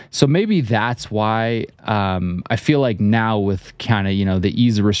 So maybe that's why I feel like now, with kind of the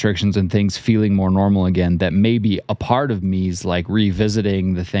ease of restrictions and things feeling more normal again, that maybe a part of me is like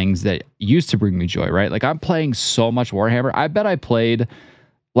revisiting the things that used to bring me joy, right? Like I'm playing so much Warhammer. I bet I played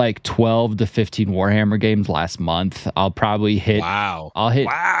like 12 to 15 Warhammer games last month. I'll probably hit. Wow.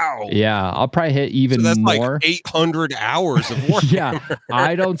 Yeah, I'll probably hit even that's more. Like 800 hours of Warhammer. Yeah,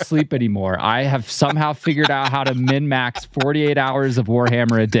 I don't sleep anymore. I have somehow figured out how to min-max 48 hours of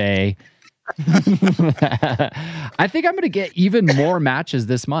Warhammer a day. I think I'm going to get even more matches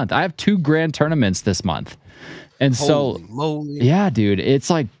this month. I have 2 grand tournaments this month. And holy moly. Yeah, dude, it's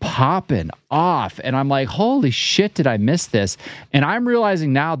like popping off. And I'm like, holy shit, did I miss this? And I'm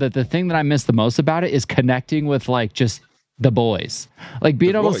realizing now that the thing that I miss the most about it is connecting with like just the boys, like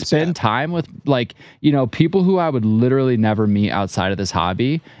being able to spend time with like, people who I would literally never meet outside of this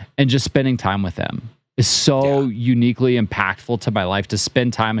hobby, and just spending time with them is so uniquely impactful to my life, to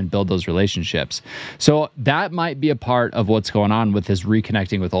spend time and build those relationships. So that might be a part of what's going on with this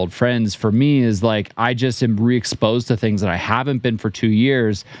reconnecting with old friends. For me is like, I just am re-exposed to things that I haven't been for 2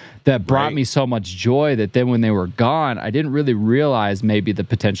 years that brought me so much joy, that then when they were gone, I didn't really realize maybe the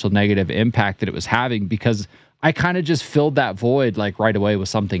potential negative impact that it was having, because I kind of just filled that void like right away with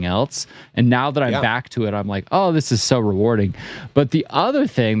something else. And now that I'm back to it, I'm like, oh, this is so rewarding. But the other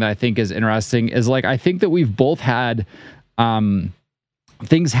thing that I think is interesting is like, I think that we've both had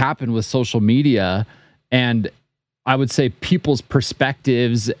things happen with social media, and I would say people's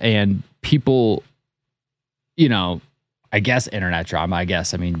perspectives and people, I guess internet drama,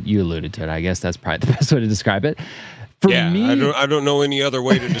 I mean, you alluded to it. I guess that's probably the best way to describe it. For me, I don't know any other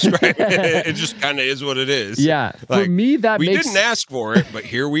way to describe it. It just kind of is what it is. Yeah, for me, we didn't ask for it, but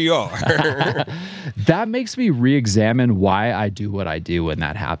here we are. That makes me re-examine why I do what I do when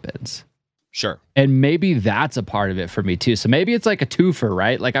that happens. Sure. And maybe that's a part of it for me too. So maybe it's like a twofer,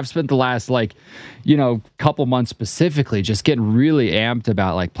 right? Like I've spent the last couple months specifically just getting really amped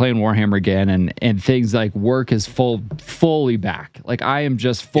about like playing Warhammer again, and things like work is fully back. Like I am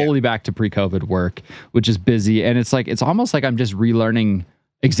just fully back to pre-COVID work, which is busy. And it's like, it's almost like I'm just relearning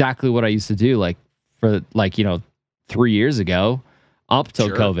exactly what I used to do like for 3 years ago up till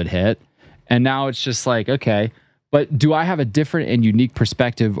COVID hit. And now it's just like, okay, but do I have a different and unique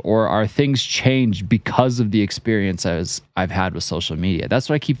perspective, or are things changed because of the experiences I've had with social media? That's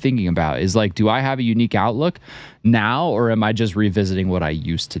what I keep thinking about, is like, do I have a unique outlook now, or am I just revisiting what I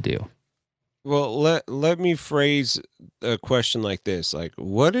used to do? Well, let me phrase a question like this. Like,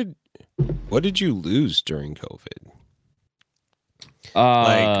 what did you lose during COVID?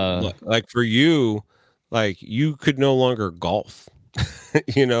 Like for you, like you could no longer golf.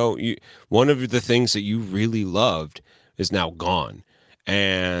 One of the things that you really loved is now gone,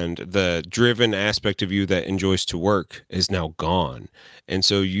 and the driven aspect of you that enjoys to work is now gone. And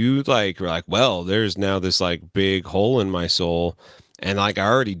so you were like, well, there's now this like big hole in my soul, and like I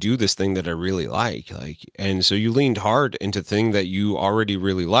already do this thing that I really like, and so you leaned hard into the thing that you already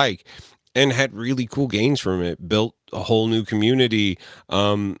really like and had really cool gains from it, built a whole new community,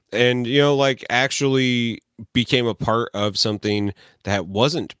 and actually became a part of something that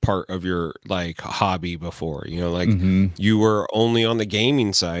wasn't part of your like hobby before. You were only on the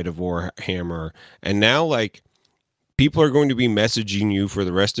gaming side of Warhammer, and now like people are going to be messaging you for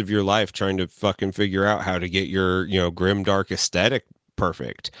the rest of your life trying to fucking figure out how to get your grim dark aesthetic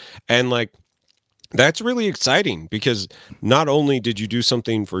perfect. And like that's really exciting, because not only did you do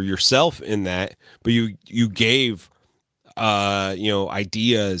something for yourself in that, but you gave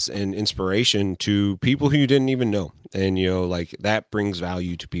ideas and inspiration to people who you didn't even know. And like that brings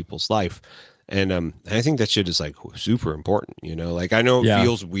value to people's life. And I think that shit is like super important. Like I know it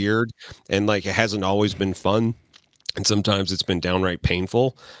feels weird, and like it hasn't always been fun, and sometimes it's been downright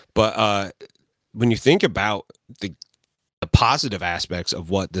painful, but when you think about the positive aspects of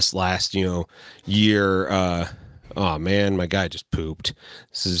what this last year, oh man, my guy just pooped.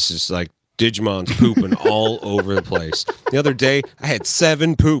 This is just like Digimon's pooping all over the place. The other day I had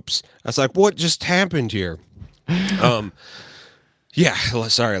 7 poops. I was like, what just happened here? Yeah,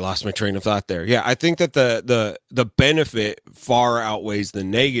 sorry, I lost my train of thought there. Yeah, I think that the benefit far outweighs the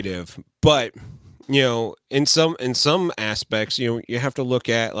negative, but in some aspects, you have to look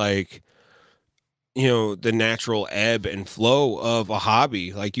at like the natural ebb and flow of a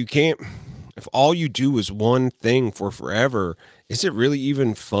hobby. Like you can't, if all you do is one thing for forever, is it really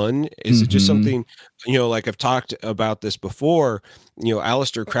even fun? Is it just something, like I've talked about this before,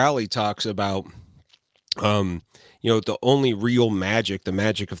 Aleister Crowley talks about, the only real magic, the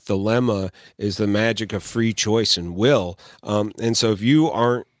magic of Thelema, is the magic of free choice and will. And so if you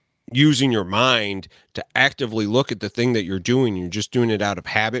aren't using your mind to actively look at the thing that you're doing, you're just doing it out of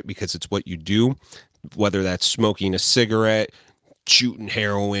habit because it's what you do, whether that's smoking a cigarette, shooting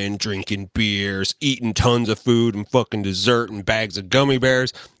heroin, drinking beers, eating tons of food and fucking dessert and bags of gummy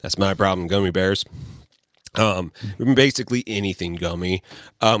bears. That's my problem, gummy bears. Basically anything gummy.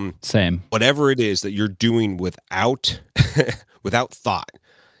 Same. Whatever it is that you're doing without without thought,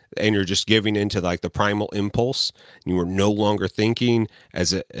 and you're just giving into like the primal impulse, and you are no longer thinking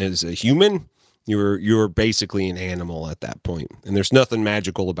as a human, you're basically an animal at that point, and there's nothing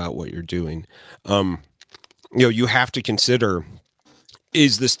magical about what you're doing. You have to consider,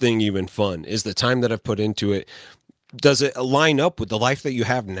 is this thing even fun? Is the time that I've put into it, does it line up with the life that you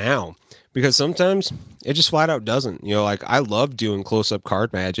have now? Because sometimes it just flat out doesn't. Like I loved doing close-up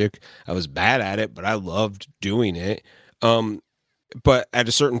card magic. I was bad at it, but I loved doing it. But at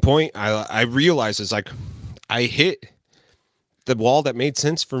a certain point, I realized it's like I hit the wall that made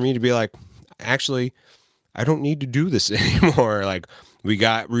sense for me to be like, actually, I don't need to do this anymore. Like we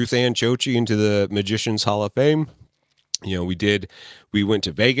got Ruth Ann Chochi into the Magicians Hall of Fame. We went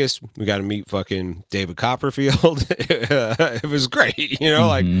to Vegas. We got to meet fucking David Copperfield. It was great.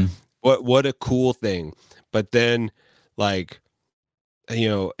 Like what a cool thing. But then like,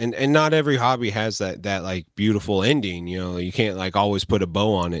 and not every hobby has that like beautiful ending. You can't like always put a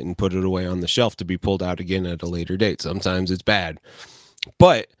bow on it and put it away on the shelf to be pulled out again at a later date. Sometimes it's bad,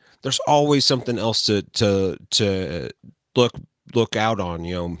 but there's always something else to look out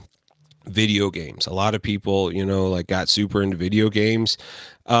on. Video games. A lot of people, like got super into video games,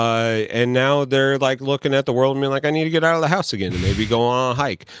 and now they're like looking at the world and being like, I need to get out of the house again and maybe go on a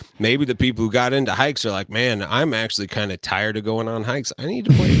hike. Maybe the people who got into hikes are like, man, I'm actually kind of tired of going on hikes. I need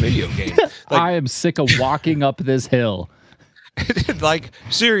to play a video game. Like, I am sick of walking up this hill. Like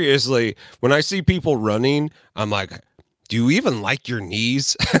seriously, when I see people running, I'm like, do you even like your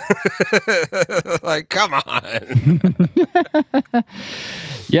knees? Like, come on.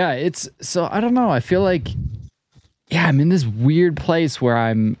 Yeah, it's so I don't know. I feel like I'm in this weird place where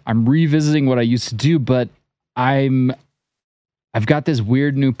I'm revisiting what I used to do, but I've got this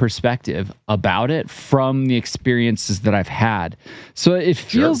weird new perspective about it from the experiences that I've had. So it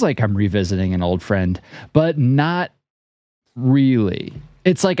feels like I'm revisiting an old friend, but not really.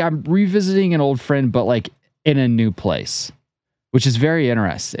 It's like I'm revisiting an old friend, but like in a new place, which is very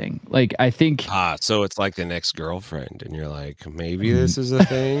interesting. Like, I think. So it's like an ex-girlfriend, and you're like, maybe this is a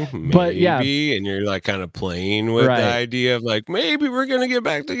thing, maybe, but yeah, and you're like kind of playing with the idea of like, maybe we're gonna get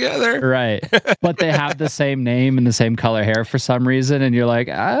back together, right? But they have the same name and the same color hair for some reason, and you're like,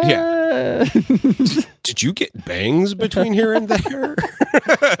 yeah. Did you get bangs between here and there?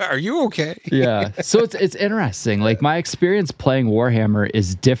 Are you okay? Yeah. So it's interesting. Like, my experience playing Warhammer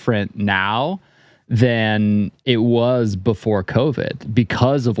is different now than it was before COVID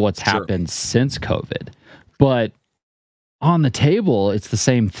because of what's happened since COVID. But on the table, it's the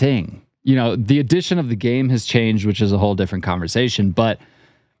same thing. You know, the addition of the game has changed, which is a whole different conversation. But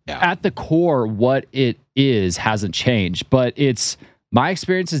at the core, what it is hasn't changed. But my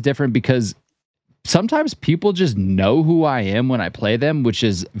experience is different because sometimes people just know who I am when I play them, which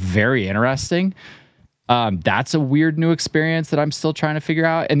is very interesting. That's a weird new experience that I'm still trying to figure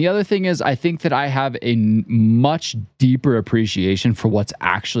out. And the other thing is, I think that I have a much deeper appreciation for what's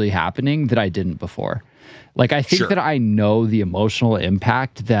actually happening that I didn't before. Like, I think that I know the emotional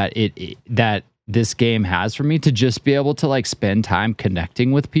impact that that this game has for me to just be able to like spend time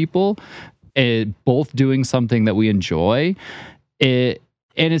connecting with people, both doing something that we enjoy. And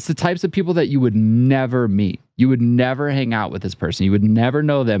it's the types of people that you would never meet. You would never hang out with this person. You would never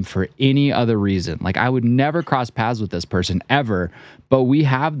know them for any other reason. Like, I would never cross paths with this person ever, but we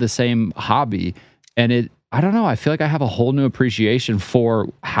have the same hobby. And I don't know, I feel like I have a whole new appreciation for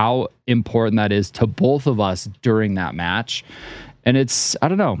how important that is to both of us during that match. And I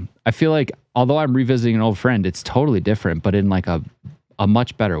don't know, I feel like although I'm revisiting an old friend, it's totally different, but in like a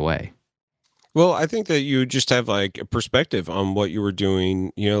much better way. Well, I think that you just have like a perspective on what you were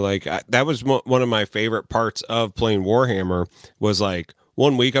doing. You know, like that was one of my favorite parts of playing Warhammer was like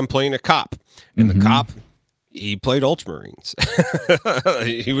one week I'm playing a cop, and the cop, he played Ultramarines.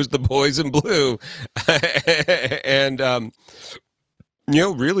 He was the boys in blue, and you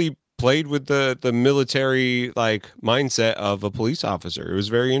know, really played with the military like mindset of a police officer. It was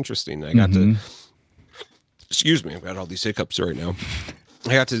very interesting. I got to, excuse me, I've got all these hiccups right now.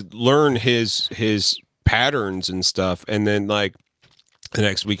 I got to learn his patterns and stuff. And then like the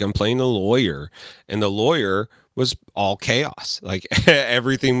next week I'm playing a lawyer, and the lawyer was all chaos. Like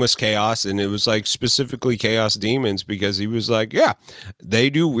everything was chaos, and it was like specifically chaos demons because he was like, yeah,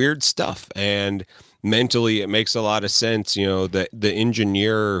 they do weird stuff. And mentally it makes a lot of sense. You know, the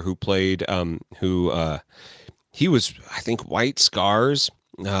engineer who played he was, I think, White Scars.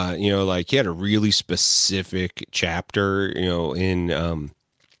 You know, like he had a really specific chapter, you know,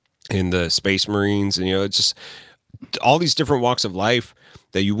 in the Space Marines, and you know, it's just all these different walks of life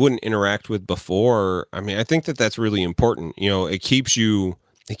that you wouldn't interact with before. I mean, I think that that's really important. You know, it keeps you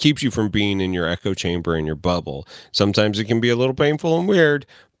from being in your echo chamber and your bubble. Sometimes it can be a little painful and weird,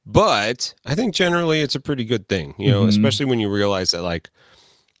 but I think generally it's a pretty good thing, you know, especially when you realize that like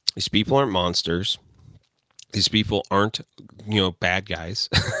these people aren't monsters. These people aren't, you know, bad guys.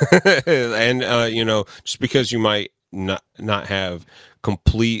 And, you know, just because you might not have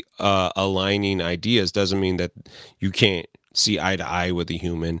complete aligning ideas doesn't mean that you can't see eye to eye with a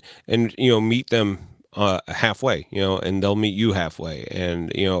human and, you know, meet them halfway, you know, and they'll meet you halfway. And,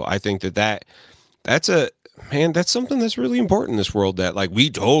 you know, I think that's something that's really important in this world that like we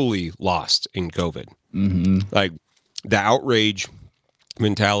totally lost in COVID. Like the outrage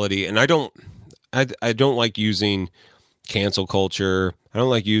mentality. And I don't like using cancel culture. I don't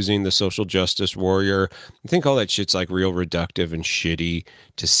like using the social justice warrior. I think all that shit's like real reductive and shitty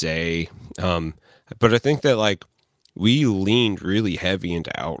to say. But I think that like we leaned really heavy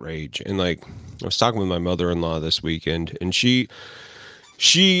into outrage. And like I was talking with my mother-in-law this weekend, and she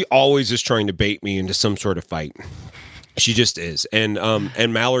always is trying to bait me into some sort of fight. She just is. And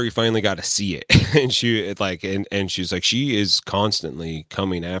Mallory finally got to see it. And she like, and she's like, she is constantly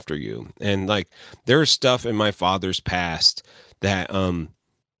coming after you. And like, there's stuff in my father's past that,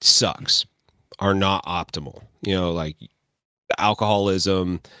 sucks, are not optimal, you know, like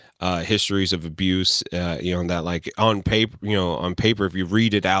alcoholism, histories of abuse, you know, that like on paper, if you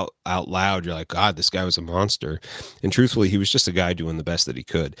read it out loud, you're like, God, this guy was a monster. And truthfully, he was just a guy doing the best that he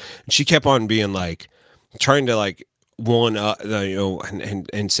could. And she kept on being like, trying to like, you know,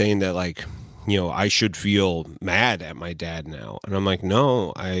 and saying that like, I should feel mad at my dad now. And I'm like,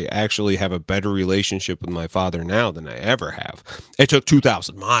 no, I actually have a better relationship with my father now than I ever have. It took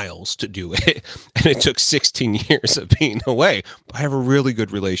 2,000 miles to do it, and it took 16 years of being away. But I have a really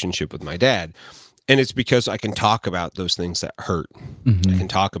good relationship with my dad. And it's because I can talk about those things that hurt. I can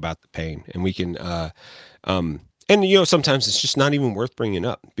talk about the pain, and we can, and sometimes it's just not even worth bringing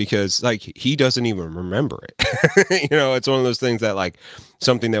up because like he doesn't even remember it. It's one of those things that like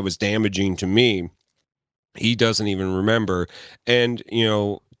something that was damaging to me, he doesn't even remember. And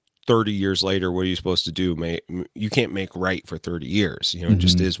 30 years later, what are you supposed to do? You can't make right for 30 years. It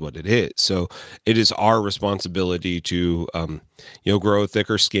just is what it is. So it is our responsibility to grow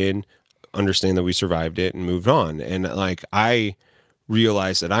thicker skin, understand that we survived it, and moved on. And like I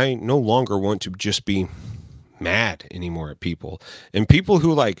realized that I no longer want to just be mad anymore at people, and people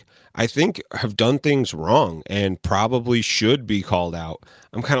who like I think have done things wrong and probably should be called out.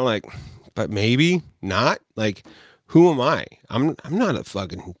 I'm kind of like, but maybe not. Like, who am I? I'm not a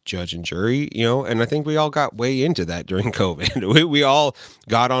fucking judge and jury, and I think we all got way into that during COVID. we all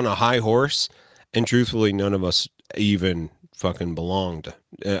got on a high horse, and truthfully none of us even fucking belonged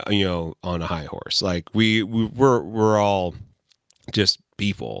on a high horse. Like we're all just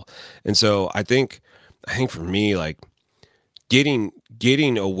people. And so I think for me, like getting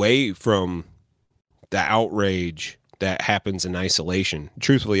away from the outrage that happens in isolation.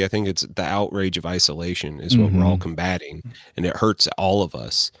 Truthfully, I think it's the outrage of isolation is what we're all combating, and it hurts all of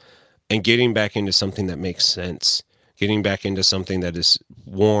us. And getting back into something that makes sense, getting back into something that is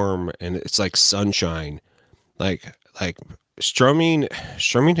warm and it's like sunshine, like strumming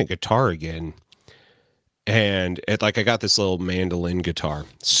a guitar again. And I got this little mandolin guitar,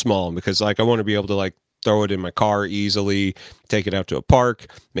 small, because like I want to be able to like throw it in my car easily, take it out to a park,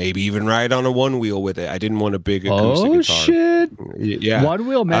 maybe even ride on a one wheel with it. I didn't want a big acoustic guitar. Oh shit! Yeah, one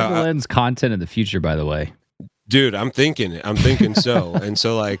wheel mandolins content in the future, by the way. Dude, I'm thinking so, and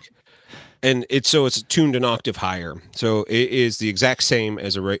so like, and it's tuned an octave higher, so it is the exact same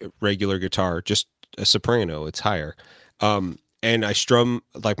as a regular guitar, just a soprano. It's higher, and I strum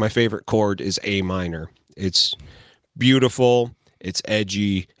like my favorite chord is A minor. It's beautiful. It's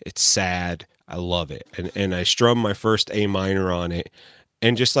edgy. It's sad. I love it. And I strum my first A minor on it,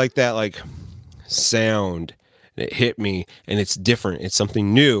 and just like that, like sound, it hit me, and it's different. It's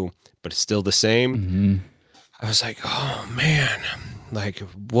something new, but it's still the same. I was like, oh man, like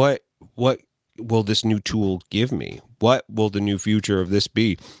what will this new tool give me? What will the new future of this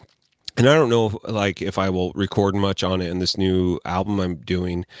be? And I don't know if I will record much on it in this new album I'm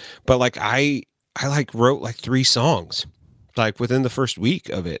doing, but like I like wrote like 3 songs like within the first week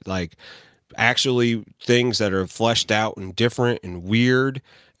of it, like actually things that are fleshed out and different and weird.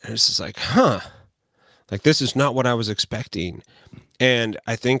 And it's just like, like this is not what I was expecting. And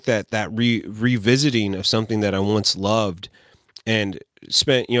I think that revisiting of something that I once loved and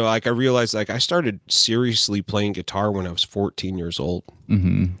spent, like I realized like I started seriously playing guitar when I was 14 years old.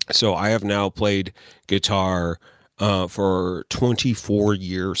 So I have now played guitar for 24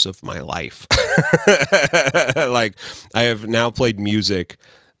 years of my life. Like I have now played music,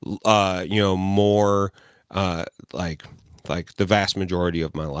 more like the vast majority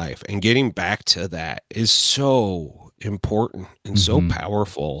of my life, and getting back to that is so important and so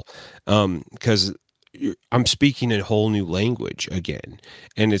powerful, because I'm speaking a whole new language again,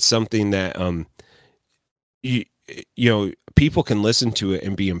 and it's something that people can listen to it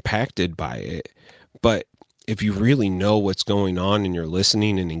and be impacted by it, but if you really know what's going on and you're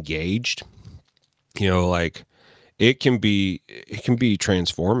listening and engaged, like it can be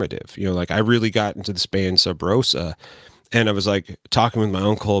transformative. Like I really got into this band Sub Rosa, and I was like talking with my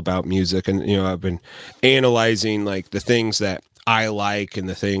uncle about music, and I've been analyzing like the things that I like and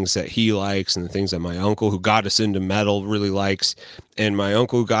the things that he likes and the things that my uncle who got us into metal really likes. And my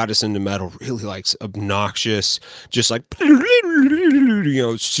uncle who got us into metal really likes obnoxious, just like,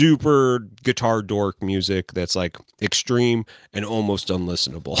 super guitar dork music that's like extreme and almost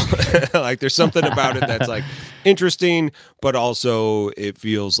unlistenable. Like there's something about it that's like interesting, but also it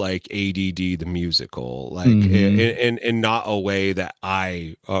feels like ADD the musical, like in not a way that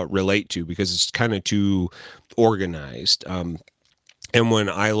I relate to, because it's kind of too organized. And when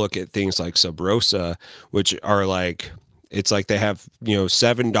I look at things like Sub Rosa, which are like, it's like they have,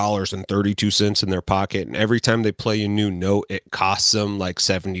 $7.32 in their pocket, and every time they play a new note, it costs them like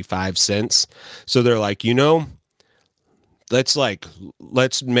 75 cents. So they're like, let's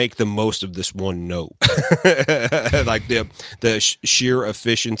make the most of this one note. Like the sheer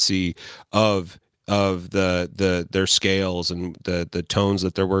efficiency of their scales and the tones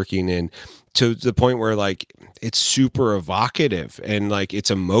that they're working in to the point where like it's super evocative and like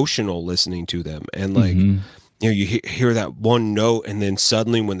it's emotional listening to them. And like, you hear that one note, and then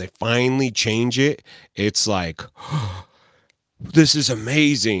suddenly when they finally change it, it's like, this is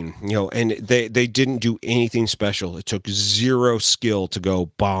amazing, and they didn't do anything special. It took zero skill to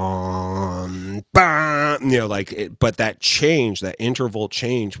go bam, bam, but that change, that interval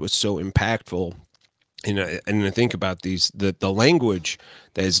change was so impactful. And I think about the language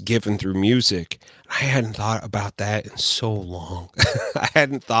that is given through music. I hadn't thought about that in so long. I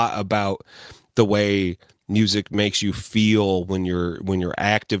hadn't thought about the way music makes you feel when you're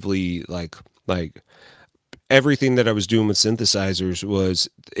actively like everything that I was doing with synthesizers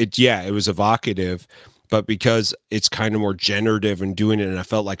it was evocative, but because it's kind of more generative and doing it, and I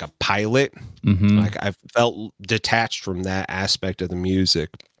felt like a pilot, like I felt detached from that aspect of the music.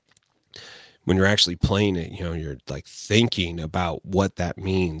 When you're actually playing it, you're like thinking about what that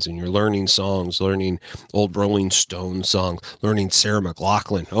means, and you're learning songs, learning old Rolling Stones songs, learning Sarah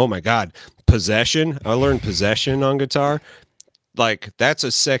McLachlan. Oh my God. Possession. I learned Possession on guitar. Like, that's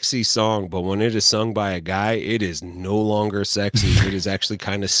a sexy song, but when it is sung by a guy, it is no longer sexy. It is actually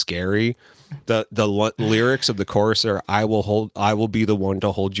kind of scary. The lyrics of the chorus are, I will be the one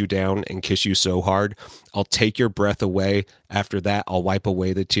to hold you down and kiss you so hard. I'll take your breath away. After that, I'll wipe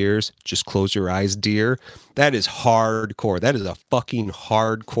away the tears. Just close your eyes, dear. That is hardcore. That is a fucking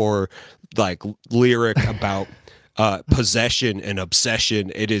hardcore like lyric about possession and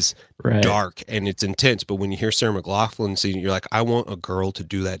obsession. It is dark and it's intense. But when you hear Sarah McLachlan sing, you're like, I want a girl to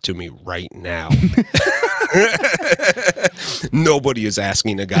do that to me right now. Nobody is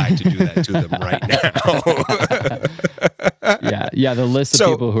asking a guy to do that to them right now. Yeah. The list of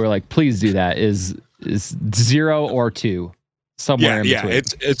people who are like, please do that is 0 or 2. Somewhere in between.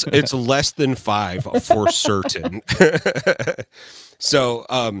 It's less than 5 for certain. So,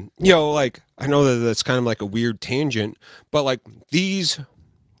 like, I know that that's kind of like a weird tangent, but like these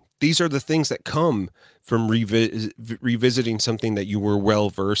are the things that come from revisiting something that you were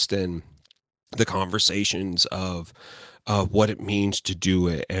well versed in, the conversations of what it means to do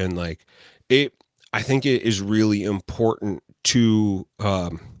it. And like I think it is really important to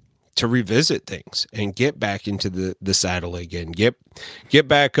revisit things and get back into the saddle again, get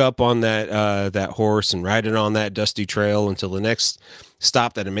back up on that horse and ride it on that dusty trail until the next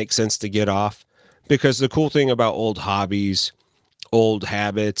stop that it makes sense to get off. Because the cool thing about old hobbies, old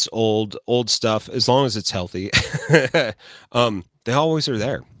habits, old stuff, as long as it's healthy, they always are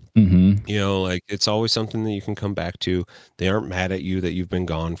there. Like it's always something that you can come back to. They aren't mad at you that you've been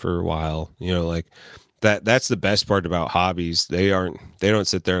gone for a while, like that's the best part about hobbies. They don't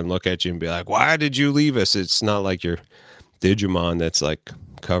sit there and look at you and be like, why did you leave us? It's not like your Digimon that's like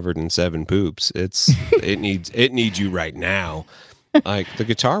covered in 7 poops. It needs you right now. Like the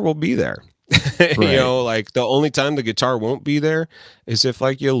guitar will be there. Right. Like the only time the guitar won't be there is if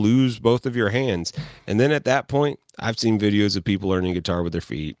like you lose both of your hands. And then at that point, I've seen videos of people learning guitar with their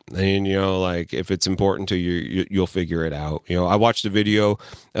feet. And, like if it's important to you, you'll figure it out. I watched a video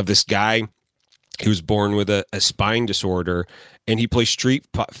of this guy. He was born with a spine disorder, and he plays Street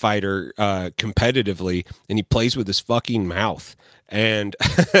Fighter competitively, and he plays with his fucking mouth. And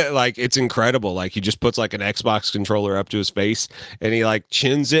like, it's incredible. Like he just puts like an Xbox controller up to his face, and he like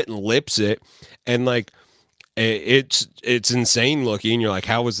chins it and lips it. And like, it's insane looking. You're like,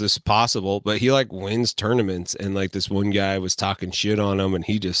 how is this possible? But he like wins tournaments. And like this one guy was talking shit on him, and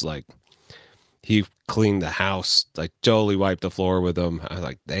he just like, he cleaned the house, like totally wiped the floor with him. I was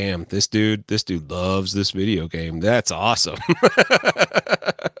like, damn, this dude loves this video game. That's awesome.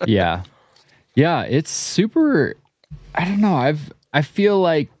 Yeah. It's super. I don't know. I feel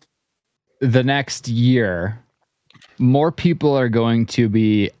like the next year, more people are going to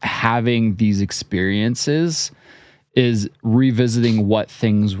be having these experiences, is revisiting what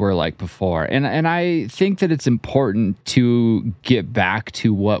things were like before. And I think that it's important to get back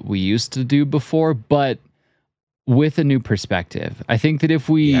to what we used to do before, but with a new perspective. I think that if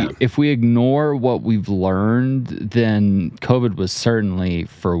we ignore what we've learned, then COVID was certainly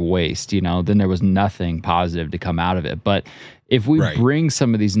for waste, then there was nothing positive to come out of it. But if we bring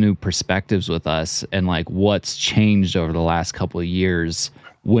some of these new perspectives with us and like what's changed over the last couple of years,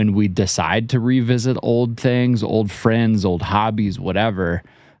 when we decide to revisit old things, old friends, old hobbies, whatever,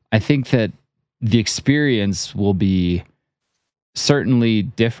 I think that the experience will be certainly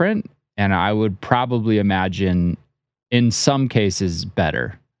different. And I would probably imagine in some cases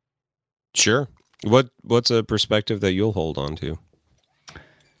better. Sure. What's a perspective that you'll hold on to?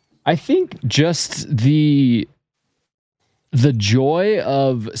 I think just the joy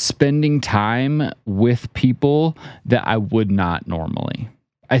of spending time with people that I would not normally.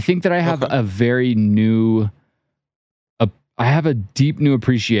 I think that I have Okay. a very new, I have a deep new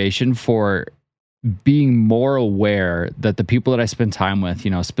appreciation for being more aware that the people that I spend time with,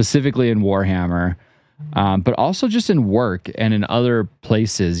 specifically in Warhammer, but also just in work and in other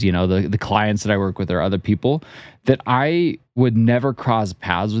places, the clients that I work with are other people that I would never cross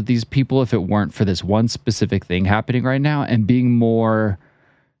paths with these people if it weren't for this one specific thing happening right now, and being more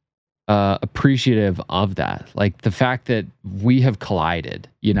appreciative of that. Like the fact that we have collided,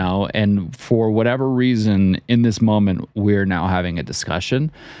 and for whatever reason in this moment, we're now having a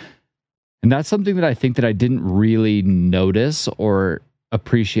discussion. And that's something that I think that I didn't really notice or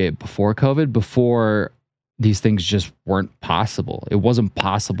appreciate before COVID, before these things just weren't possible. It wasn't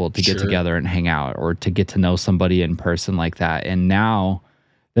possible to get Sure. together and hang out or to get to know somebody in person like that. And now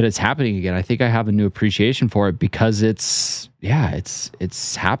that it's happening again, I think I have a new appreciation for it because it's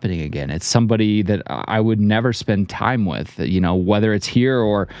happening again. It's somebody that I would never spend time with, whether it's here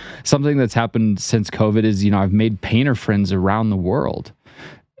or something that's happened since COVID is, I've made painter friends around the world.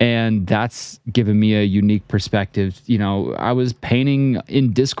 And that's given me a unique perspective. I was painting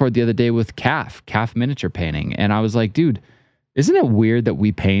in Discord the other day with Calf miniature painting. And I was like, dude, isn't it weird that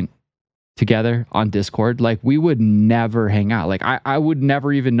we paint together on Discord? Like we would never hang out. Like I would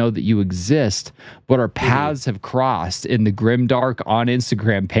never even know that you exist, but our paths have crossed in the Grimdark on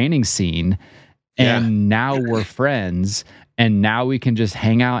Instagram painting scene. And now we're friends. And now we can just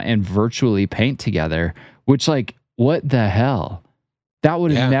hang out and virtually paint together, which like, what the hell? That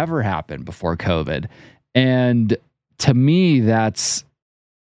would have never happened before COVID. And to me, that's,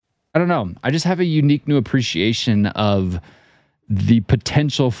 I don't know. I just have a unique new appreciation of the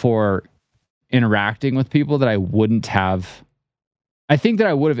potential for interacting with people that I wouldn't have. I think that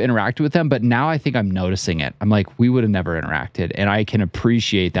I would have interacted with them, but now I think I'm noticing it. I'm like, we would have never interacted. And I can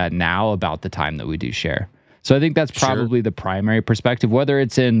appreciate that now about the time that we do share. So I think that's probably the primary perspective, whether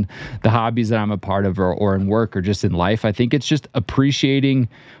it's in the hobbies that I'm a part of or in work or just in life. I think it's just appreciating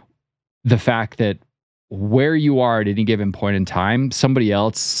the fact that where you are at any given point in time, somebody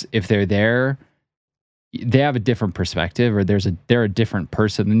else, if they're there, they have a different perspective, or they're a different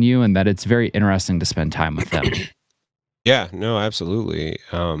person than you, and that it's very interesting to spend time with them. Yeah, no, absolutely.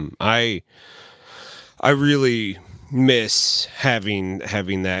 I really miss having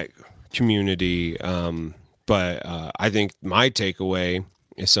that community. But I think my takeaway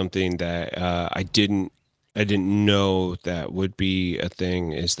is something that I didn't know that would be a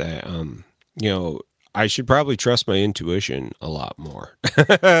thing, is that I should probably trust my intuition a lot more.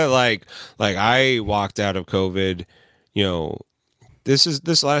 like I walked out of COVID,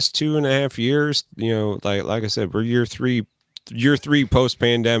 this last 2.5 years, like I said, we're year three post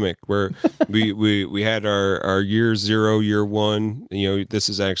pandemic, where we had our year zero, year one. This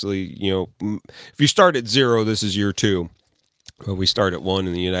is actually, if you start at zero, this is year two. Well, we start at one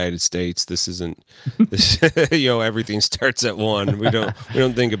in the United States. This isn't this. Everything starts at one. We don't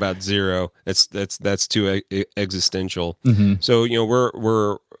think about zero. That's too existential. Mm-hmm. So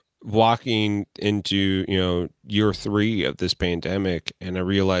we're walking into year three of this pandemic, and I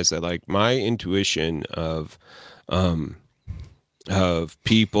realized that like my intuition of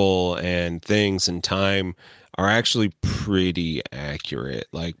people and things and time are actually pretty accurate.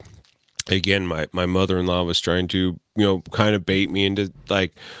 Like, again, my mother-in-law was trying to kind of bait me into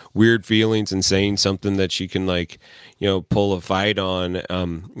like weird feelings and saying something that she can like pull a fight on,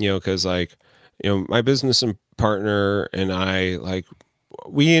 because like my business and partner and I, like,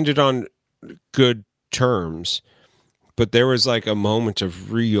 we ended on good terms, but there was like a moment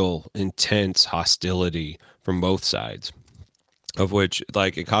of real intense hostility from both sides, of which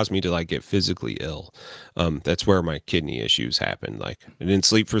like it caused me to like get physically ill. That's where my kidney issues happened. Like I didn't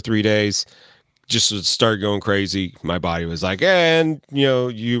sleep for 3 days, just started going crazy. My body was like, and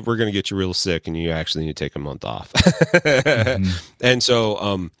we're going to get you real sick and you actually need to take a month off. Mm-hmm. And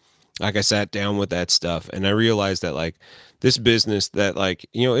so, like I sat down with that stuff and I realized that like this business that like,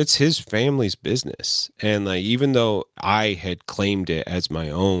 it's his family's business. And like, even though I had claimed it as my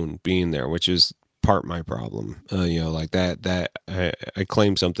own being there, which is part my problem, like that I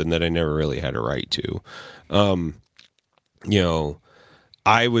claimed something that I never really had a right to.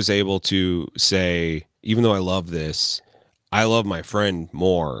 I was able to say, even though I love this, I love my friend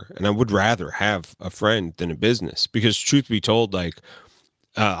more, and I would rather have a friend than a business, because truth be told, like,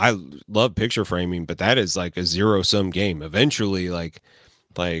 I love picture framing, but that is like a zero sum game. Eventually, like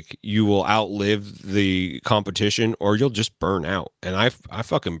you will outlive the competition or you'll just burn out. And I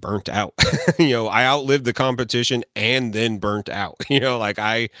fucking burnt out. I outlived the competition and then burnt out. Like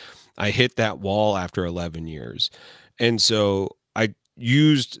I hit that wall after 11 years. And so I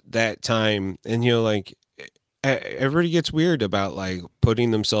used that time, and like everybody gets weird about like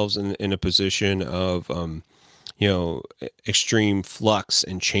putting themselves in a position of extreme flux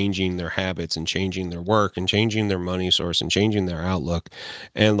and changing their habits and changing their work and changing their money source and changing their outlook.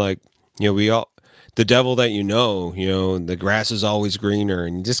 And like, we all, the devil that the grass is always greener,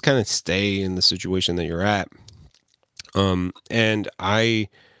 and you just kind of stay in the situation that you're at. And I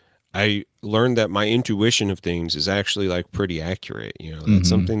learned that my intuition of things is actually like pretty accurate. That's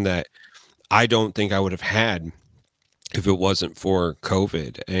something that I don't think I would have had if it wasn't for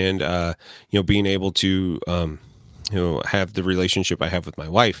COVID. And being able to have the relationship I have with my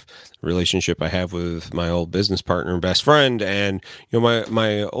wife, the relationship I have with my old business partner and best friend, and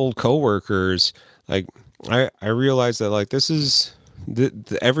my old coworkers. Like I realized that like this is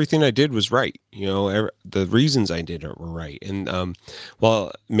everything I did was right. The reasons I did it were right. And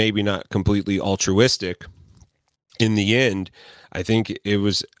while maybe not completely altruistic, in the end, I think it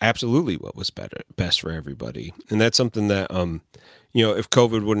was absolutely what was best for everybody. And that's something that if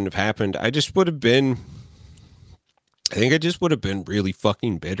COVID wouldn't have happened, I think I just would have been really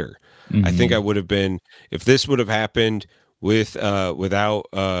fucking bitter. I think I would have been, if this would have happened without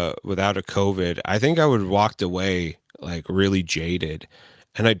a COVID, I think I would have walked away like really jaded.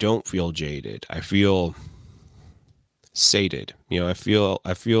 And I don't feel jaded. I feel sated. I feel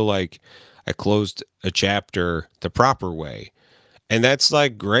like I closed a chapter the proper way. And that's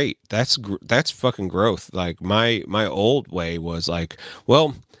like great. That's fucking growth. Like my old way was like,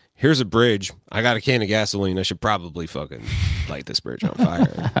 well, here's a bridge. I got a can of gasoline. I should probably fucking light this bridge on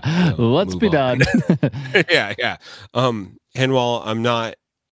fire. Let's be done. Yeah. And while I'm not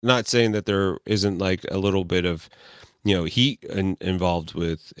saying that there isn't like a little bit of, heat involved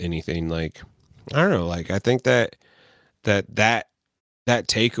with anything, like, I don't know, like I think that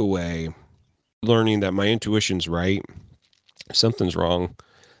takeaway, learning that my intuition's right, if something's wrong,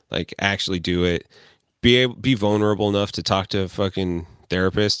 like actually do it, be vulnerable enough to talk to a fucking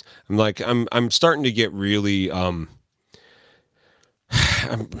therapist. I'm starting to get really I'm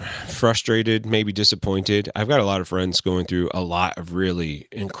frustrated, maybe disappointed. I've got a lot of friends going through a lot of really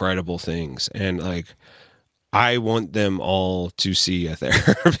incredible things, and like I want them all to see a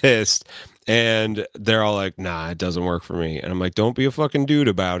therapist, and they're all like, nah, it doesn't work for me. And I'm like, don't be a fucking dude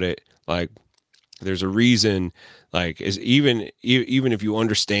about it. Like, there's a reason. Like, is even if you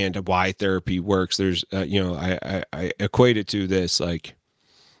understand why therapy works, there's I equate it to this, like,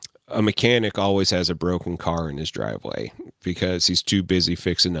 a mechanic always has a broken car in his driveway because he's too busy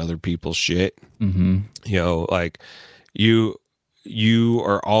fixing other people's shit. Like you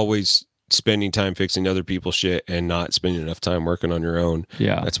are always spending time fixing other people's shit and not spending enough time working on your own.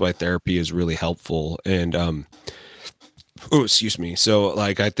 Yeah. That's why therapy is really helpful. And excuse me. So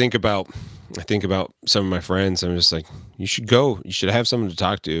like I think about some of my friends. I'm just like, you should have someone to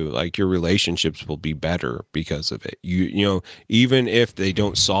talk to. Like, your relationships will be better because of it. Even if they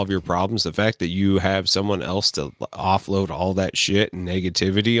don't solve your problems, the fact that you have someone else to offload all that shit and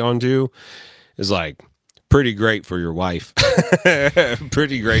negativity onto is like pretty great for your wife.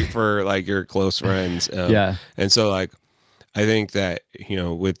 Pretty great for like your close friends. Yeah. And so like, I think that,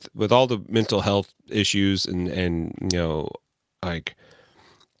 with all the mental health issues and like,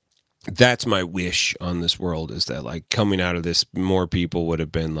 that's my wish on this world, is that like coming out of this, more people would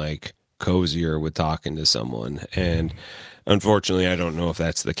have been like cozier with talking to someone. And unfortunately, I don't know if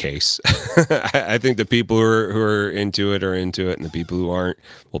that's the case. I think the people who are into it are into it, and the people who aren't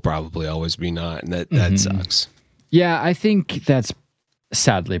will probably always be not. And that sucks. Yeah, I think that's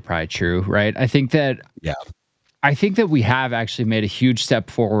sadly probably true, right? I think that we have actually made a huge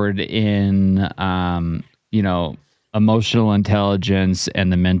step forward in, emotional intelligence and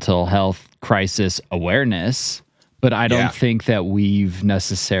the mental health crisis awareness, but I don't think that we've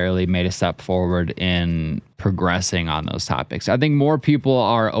necessarily made a step forward in progressing on those topics. I think more people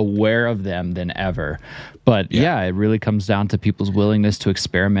are aware of them than ever, but it really comes down to people's willingness to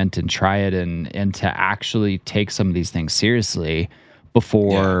experiment and try it and to actually take some of these things seriously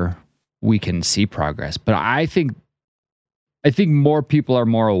before we can see progress. But I think more people are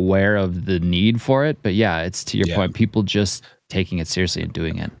more aware of the need for it. But it's to your point, people just taking it seriously and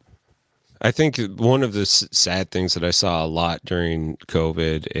doing it. I think one of the sad things that I saw a lot during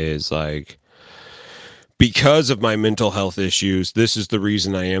COVID is like, because of my mental health issues, this is the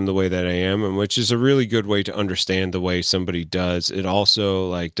reason I am the way that I am, and which is a really good way to understand the way somebody does. It also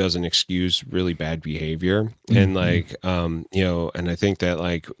like doesn't excuse really bad behavior. And like, and I think that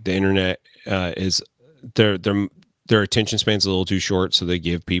like the internet is their attention span's a little too short, so they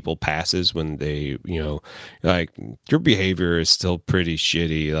give people passes when they, like, your behavior is still pretty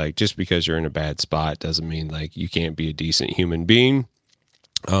shitty. Like, just because you're in a bad spot doesn't mean like you can't be a decent human being.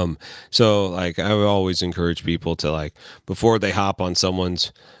 So like I would always encourage people to, like, before they hop on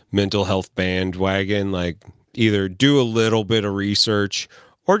someone's mental health bandwagon, like either do a little bit of research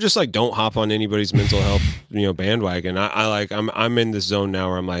or just like don't hop on anybody's mental health, bandwagon. I like I'm in this zone now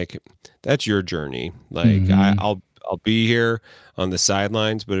where I'm like, that's your journey. Like Mm-hmm. I'll be here on the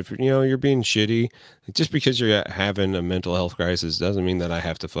sidelines, but if you're being shitty, just because you're having a mental health crisis doesn't mean that I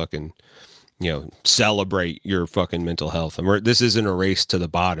have to fucking celebrate your fucking mental health. This isn't a race to the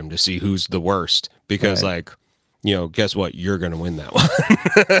bottom to see who's the worst, because Right. like, guess what? You're going to win that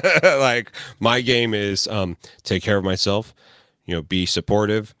one. Like my game is, take care of myself, be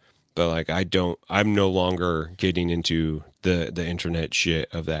supportive, but like, I'm no longer getting into the internet shit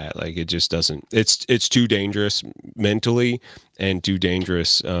of that. Like it just doesn't, it's too dangerous mentally and too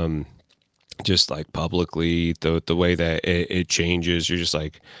dangerous, just like publicly, the way that it changes. You're just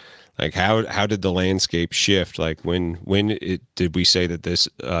like how did the landscape shift? Like when did we say that this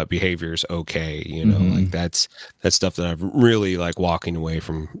behavior is okay? Mm-hmm. Like that's stuff that I've really like walking away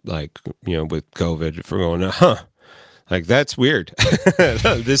from, like, with COVID, for going, like that's weird.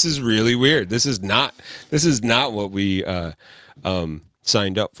 This is really weird. This is not what we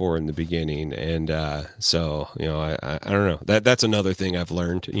signed up for in the beginning. And so I don't know, that's another thing I've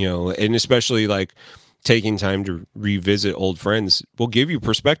learned, and especially like taking time to revisit old friends will give you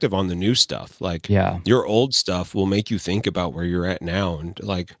perspective on the new stuff. Like Yeah. your old stuff will make you think about where you're at now, and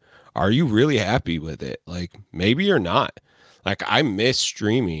like, are you really happy with it? Like maybe you're not. Like I miss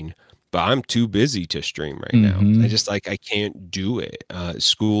streaming, but I'm too busy to stream right now. Mm-hmm. I can't do it.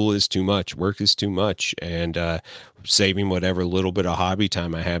 School is too much, work is too much, and saving whatever little bit of hobby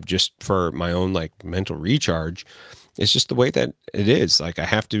time I have just for my own like mental recharge. It's just the way that it is. Like I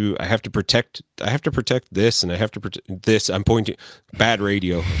have to protect this, and I have to protect this. I'm pointing, bad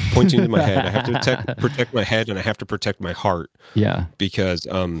radio, pointing to my head. I have to protect my head, and I have to protect my heart. Yeah. Because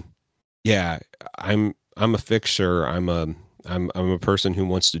yeah, I'm a fixer. I'm a person who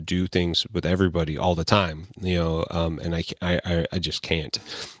wants to do things with everybody all the time, and I just can't.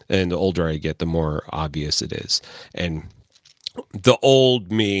 And the older I get, the more obvious it is. And the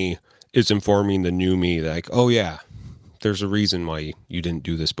old me is informing the new me, like, oh yeah, there's a reason why you didn't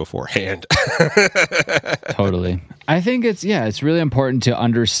do this beforehand. Totally. I think it's really important to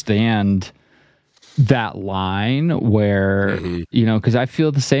understand that line where, because I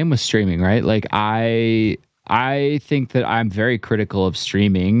feel the same with streaming, right? Like I think that I'm very critical of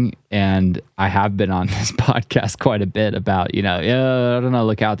streaming, and I have been on this podcast quite a bit about, I don't know,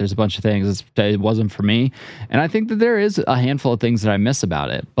 look out, there's a bunch of things. It wasn't for me. And I think that there is a handful of things that I miss about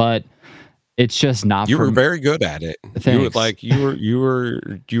it, but it's just not. You were very good at it. Thanks. You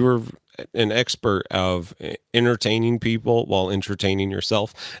were an expert of entertaining people while entertaining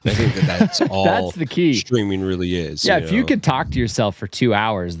yourself. And I think that's all that's the key. Streaming really is. Yeah, if you could talk to yourself for 2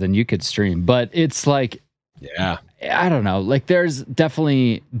 hours, then you could stream. But it's like, yeah, I don't know. Like there's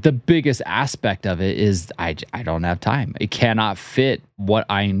definitely the biggest aspect of it is I don't have time. It cannot fit what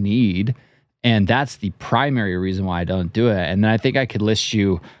I need. And that's the primary reason why I don't do it. And then I think I could list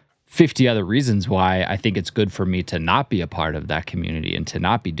you 50 other reasons why I think it's good for me to not be a part of that community and to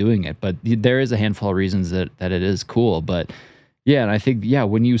not be doing it. But there is a handful of reasons that it is cool. But yeah, and I think,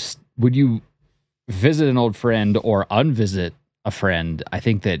 when you visit an old friend or unvisit a friend, I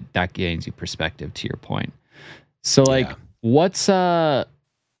think that gains you perspective, to your point. So like, what's do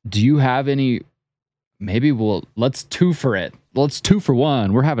you have any, maybe let's 2 for it. Let's 2 for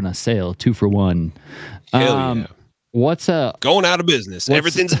 1. We're having a sale, 2 for 1. Hell yeah. What's going out of business?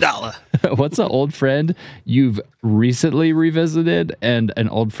 Everything's $1. What's an old friend you've recently revisited and an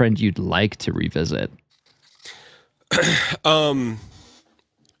old friend you'd like to revisit?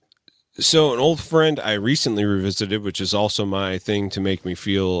 So an old friend I recently revisited, which is also my thing to make me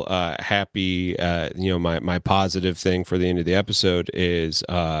feel happy. My positive thing for the end of the episode is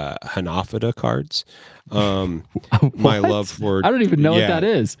Hanafada cards. My love for, I don't even know what that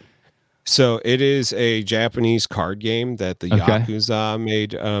is. So it is a Japanese card game that the Yakuza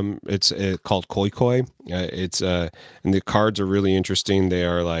made. It's called Koi Koi. And the cards are really interesting. They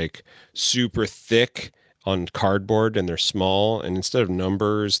are like super thick on cardboard, and they're small. And instead of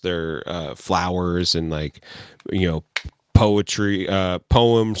numbers, they're flowers and like, poetry,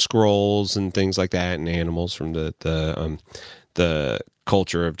 poem scrolls and things like that, and animals from the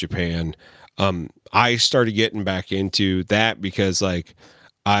culture of Japan. I started getting back into that because like,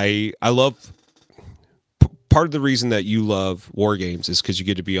 I love, part of the reason that you love war games is because you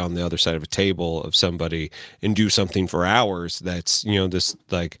get to be on the other side of a table of somebody and do something for hours. That's, this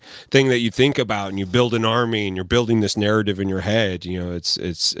like thing that you think about, and you build an army and you're building this narrative in your head.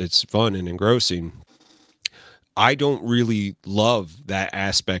 It's fun and engrossing. I don't really love that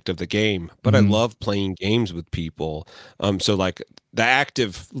aspect of the game, but I love playing games with people. So like the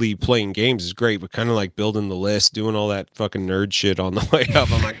actively playing games is great, but kind of like building the list, doing all that fucking nerd shit on the way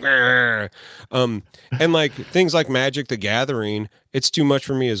up. I'm like, "Grr." And like things like Magic the Gathering, it's too much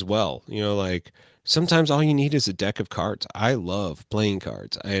for me as well. You know, like sometimes all you need is a deck of cards. I love playing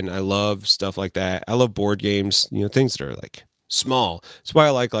cards and I love stuff like that. I love board games, you know, things that are like small. That's why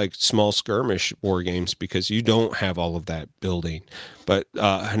I like small skirmish war games, because you don't have all of that building. But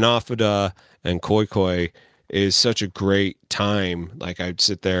Hanafada and Koi Koi is such a great time. Like I'd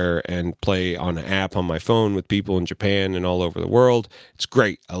sit there and play on an app on my phone with people in Japan and all over the world. It's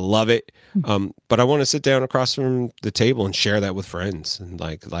great. I love it. But I want to sit down across from the table and share that with friends. And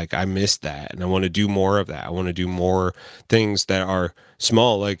like I miss that, and I want to do more of that. I want to do more things that are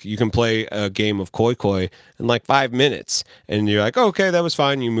small. Like you can play a game of Koi Koi in like 5 minutes, and you're like, oh, okay, that was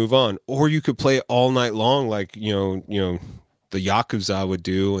fine. You move on, or you could play it all night long, like the Yakuza would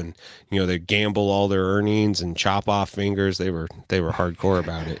do, and they gamble all their earnings and chop off fingers. They were hardcore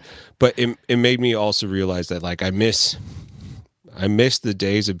about it. But it made me also realize that like I miss the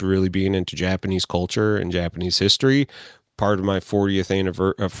days of really being into Japanese culture and Japanese history. Part of my 40th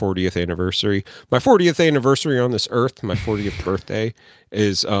anniversary, my 40th anniversary on this earth, my 40th birthday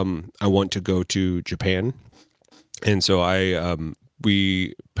is I want to go to Japan. And so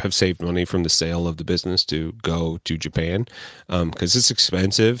we have saved money from the sale of the business to go to Japan, because it's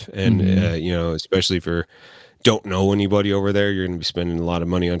expensive, and especially if you don't know anybody over there, you're going to be spending a lot of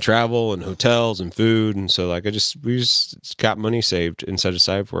money on travel and hotels and food. And so like we just got money saved and set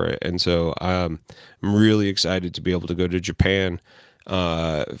aside for it. And so I'm really excited to be able to go to Japan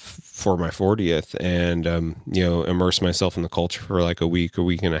for my 40th and immerse myself in the culture for like a week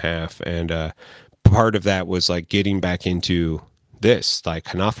and a half. And part of that was like getting back into this, like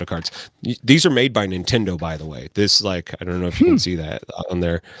Hanafuda cards. These are made by Nintendo, by the way. This, like, I don't know if you can see that on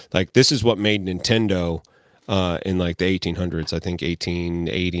there. Like, this is what made Nintendo in like the 1800s, I think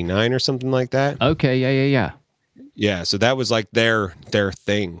 1889 or something like that. Okay, Yeah, so that was like their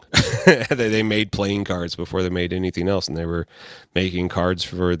thing. They made playing cards before they made anything else, and they were making cards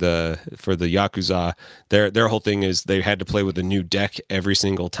for the Yakuza. Their whole thing is they had to play with a new deck every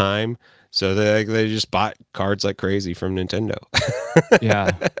single time. So they just bought cards like crazy from Nintendo.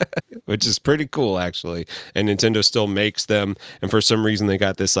 Yeah. Which is pretty cool, actually. And Nintendo still makes them. And for some reason, they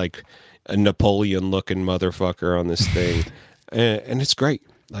got this like a Napoleon-looking motherfucker on this thing. and it's great.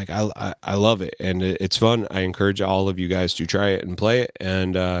 Like, I love it. And it's fun. I encourage all of you guys to try it and play it.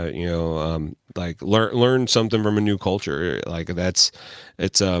 And, like learn something from a new culture. Like it's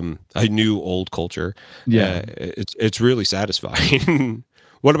a new old culture. Yeah. It's really satisfying.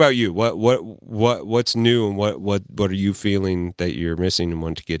 What about you? What's new, and what are you feeling that you're missing and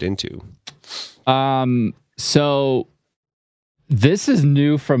want to get into? So this is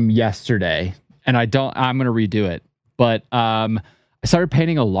new from yesterday, and I'm going to redo it. But I started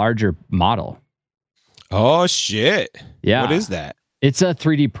painting a larger model. Oh shit. Yeah. What is that? It's a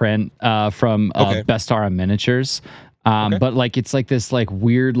 3D print from Bestara Miniatures. But like it's like this like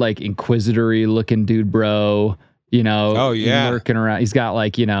weird like inquisitory looking dude, bro. Oh yeah, lurking around. He's got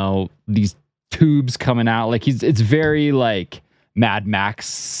like these tubes coming out. Like it's very like Mad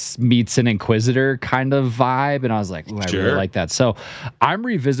Max meets an Inquisitor kind of vibe. And I was like, ooh, I really like that. So I'm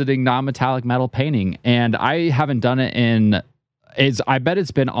revisiting non-metallic metal painting, and I haven't done it I bet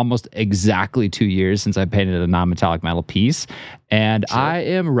it's been almost exactly 2 years since I painted a non-metallic metal piece, and I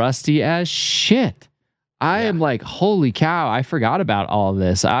am rusty as shit. I am like, holy cow, I forgot about all of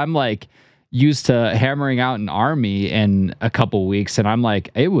this. I'm like used to hammering out an army in a couple weeks, and I'm like,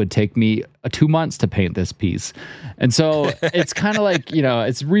 it would take me 2 months to paint this piece. And so it's kind of like,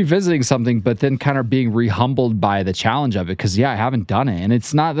 it's revisiting something, but then kind of being re-humbled by the challenge of it, because I haven't done it. And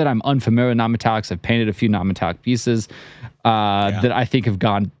it's not that I'm unfamiliar with non-metallics. I've painted a few non-metallic pieces that I think have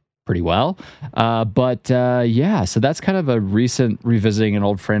gone pretty well. So that's kind of a recent revisiting an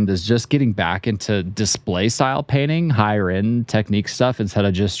old friend, is just getting back into display style painting, higher end technique stuff, instead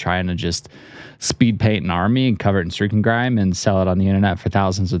of just trying to just speed paint an army and cover it in streak and grime and sell it on the internet for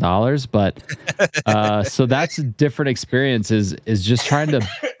thousands of dollars. But so that's a different experience, is just trying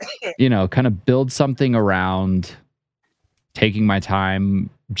to, kind of build something around taking my time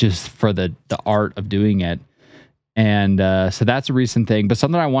just for the art of doing it. And so that's a recent thing, but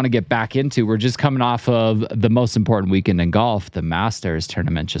something I want to get back into. We're just coming off of the most important weekend in golf. The Masters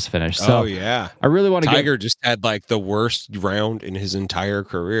tournament just finished. So I really want to Tiger just had like the worst round in his entire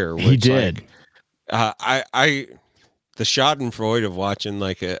career. Which, he did. Like, the Schadenfreude of watching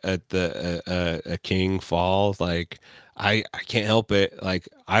like a king fall, like I can't help it. Like,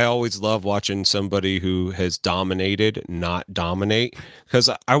 I always love watching somebody who has dominated not dominate, because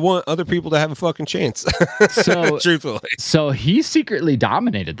I want other people to have a fucking chance. So, truthfully, so he secretly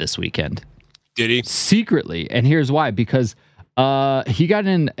dominated this weekend. did he? Secretly, and here's why: because he got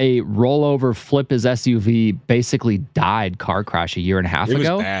in a rollover, flip his SUV, basically died car crash a year and a half ago.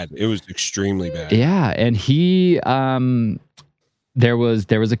 It was bad. It was extremely bad. Yeah, and he there was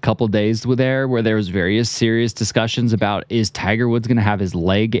a couple days there where there was various serious discussions about, is Tiger Woods going to have his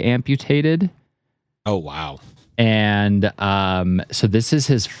leg amputated? Oh wow. And so this is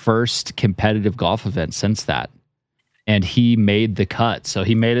his first competitive golf event since that. And he made the cut. So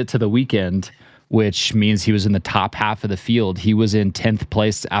he made it to the weekend, which means he was in the top half of the field. He was in 10th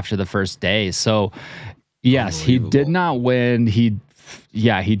place after the first day. So yes, he did not win. He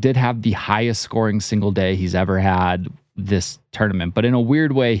did have the highest scoring single day he's ever had this tournament, but in a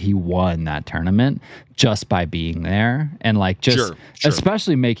weird way, he won that tournament just by being there, and like just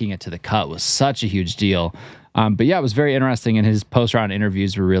especially making it to the cut was such a huge deal. But yeah, it was very interesting, and his post-round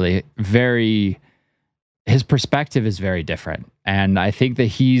interviews were really very, his perspective is very different. And I think that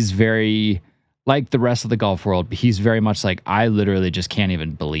he's very, like the rest of the golf world, he's very much like, I literally just can't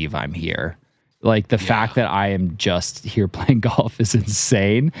even believe I'm here. Like the fact that I am just here playing golf is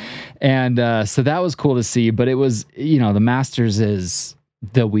insane. And so that was cool to see. But it was, the Masters is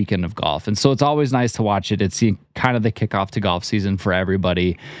the weekend of golf. And so it's always nice to watch it. It's kind of the kickoff to golf season for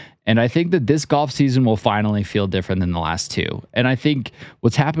everybody. And I think that this golf season will finally feel different than the last two. And I think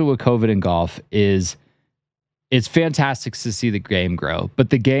what's happened with COVID in golf is it's fantastic to see the game grow.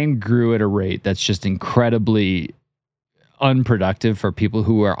 But the game grew at a rate that's just incredibly unproductive for people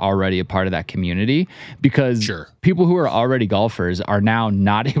who are already a part of that community, because people who are already golfers are now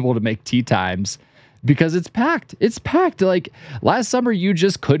not able to make tee times because it's packed. It's packed. Like last summer, you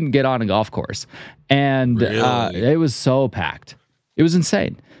just couldn't get on a golf course, and it was so packed. It was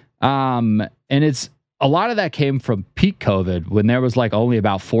insane. And it's a lot of that came from peak COVID, when there was like only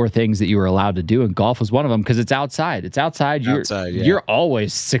about 4 things that you were allowed to do, and golf was one of them because it's outside. It's outside. You're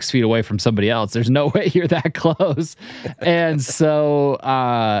always 6 feet away from somebody else. There's no way you're that close. And so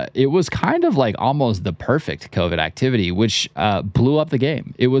it was kind of like almost the perfect COVID activity, which blew up the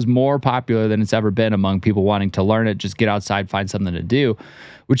game. It was more popular than it's ever been among people wanting to learn it, just get outside, find something to do,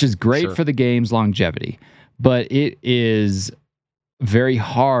 which is great for the game's longevity. But it is very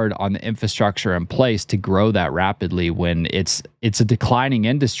hard on the infrastructure in place to grow that rapidly when it's a declining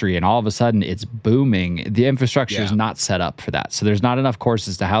industry, and all of a sudden it's booming. The infrastructure is not set up for that. So there's not enough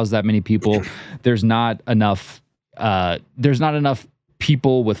courses to house that many people. There's not enough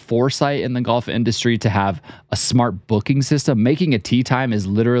people with foresight in the golf industry to have a smart booking system. Making a tee time is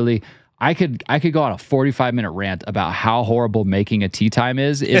literally, I could go on a 45-minute rant about how horrible making a tee time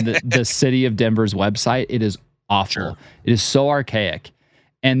is in the city of Denver's website. It is awful. It is so archaic.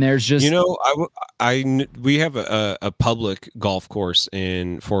 And there's just, we have a public golf course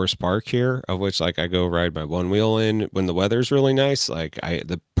in Forest Park here, of which like I go ride my one wheel in when the weather's really nice. Like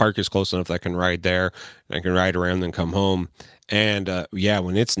the park is close enough that I can ride there, and I can ride around and come home. And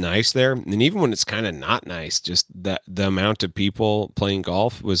when it's nice there, and even when it's kind of not nice, just the amount of people playing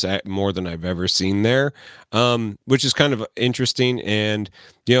golf was at more than I've ever seen there, which is kind of interesting. And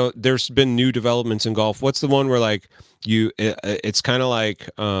there's been new developments in golf. What's the one where like it's kind of like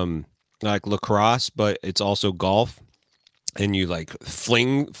lacrosse, but it's also golf, and you like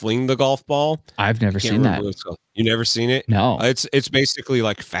fling the golf ball? I've never seen that. You never seen it? No. It's basically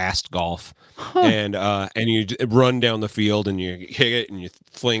like fast golf. And you run down the field and you hit it and you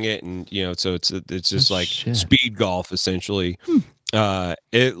fling it, and so it's just like speed golf essentially.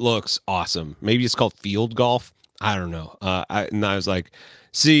 It looks awesome. Maybe it's called field golf. I don't know. I was like,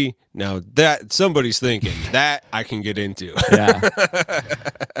 see, now that somebody's thinking that I can get into.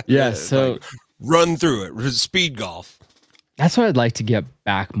 So like, run through it, speed golf. That's what I'd like to get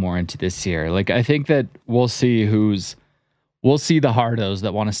back more into this year. Like I think that we'll see the hardos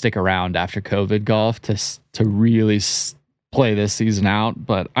that want to stick around after COVID golf to really play this season out.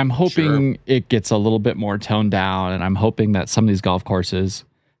 But I'm hoping it gets a little bit more toned down, and I'm hoping that some of these golf courses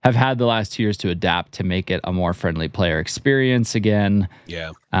have had the last 2 years to adapt to make it a more friendly player experience again.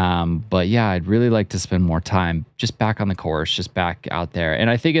 But yeah, I'd really like to spend more time just back on the course, just back out there. And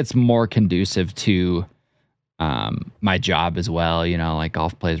I think it's more conducive to my job as well. Like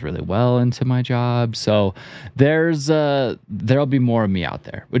golf plays really well into my job. So there'll be more of me out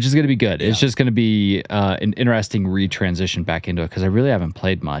there, which is going to be good. It's just going to be an interesting retransition back into it, because I really haven't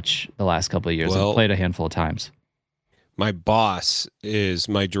played much the last couple of years. I've played a handful of times. My boss is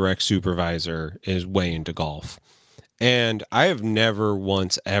my direct supervisor, is way into golf. And I have never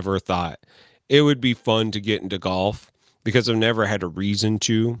once ever thought it would be fun to get into golf because I've never had a reason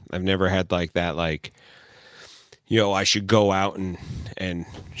to. I've never had like that, like, I should go out and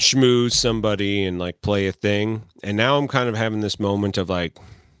schmooze somebody and like play a thing. And now I'm kind of having this moment of like,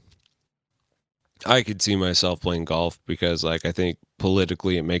 I could see myself playing golf because like I think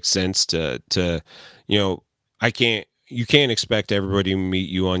politically it makes sense to you can't expect everybody to meet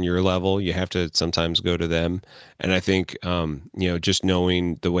you on your level. You have to sometimes go to them. And I think just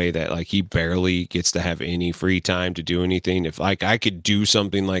knowing the way that like he barely gets to have any free time to do anything, if like I could do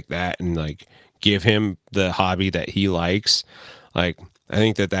something like that and like give him the hobby that he likes, like I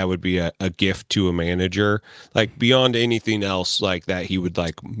think that would be a gift to a manager, like beyond anything else like that he would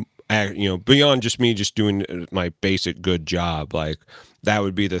like beyond just me just doing my basic good job. Like that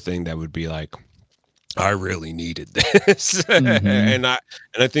would be the thing that would be like, I really needed this. And I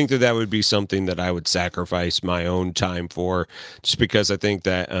think that would be something that I would sacrifice my own time for, just because I think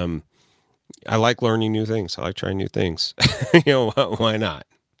that I like learning new things. I like trying new things. Why not?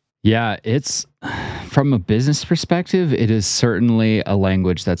 Yeah, it's from a business perspective, it is certainly a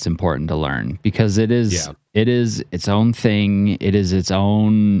language that's important to learn because it is its own thing. It is its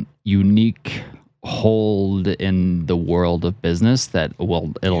own unique hold in the world of business that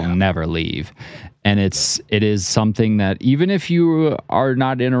it'll never leave. And it is something that even if you are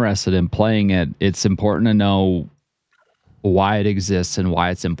not interested in playing it, it's important to know why it exists and why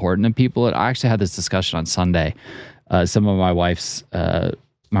it's important to people. I actually had this discussion on Sunday. Some of my wife's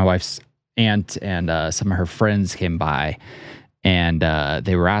aunt and some of her friends came by, and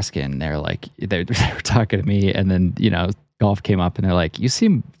they were asking. They're like, they were talking to me, and then golf came up, and they're like, "You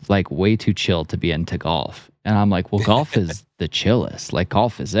seem like way too chill to be into golf." And I'm like, "Well, golf is the chillest. Like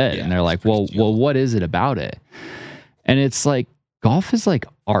golf is it." Yeah, and they're like, "Well, what is it about it?" And it's like golf is like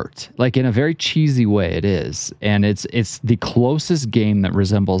art, like in a very cheesy way it is. And it's the closest game that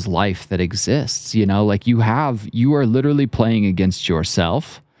resembles life that exists, like you are literally playing against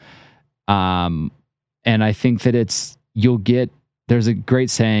yourself. And I think that there's a great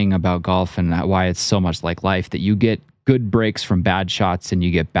saying about golf and why it's so much like life, that you get good breaks from bad shots and you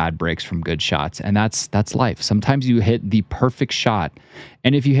get bad breaks from good shots. And that's life. Sometimes you hit the perfect shot,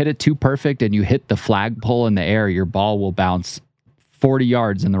 and if you hit it too perfect and you hit the flagpole in the air, your ball will bounce 40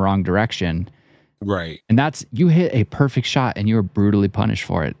 yards in the wrong direction. Right. And you hit a perfect shot and you were brutally punished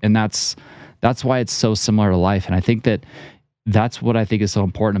for it. And that's why it's so similar to life. And I think that's what I think is so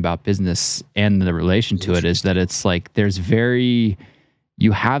important about business and the relation to it, is that it's like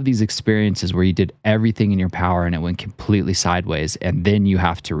you have these experiences where you did everything in your power and it went completely sideways, and then you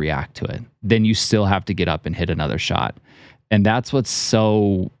have to react to it. Then you still have to get up and hit another shot. And that's what's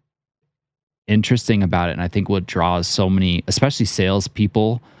so interesting about it. And I think what draws so many, especially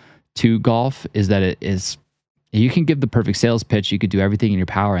salespeople, to golf is that you can give the perfect sales pitch, you could do everything in your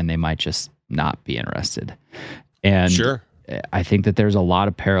power, and they might just not be interested. And sure, I think that there's a lot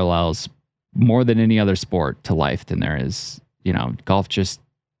of parallels, more than any other sport, to life than there is. Golf just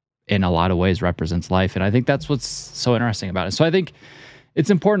in a lot of ways represents life. And I think that's what's so interesting about it. So I think it's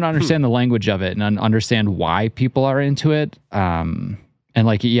important to understand the language of it and understand why people are into it. And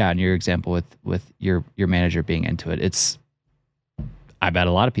like, in your example with your manager being into it, I bet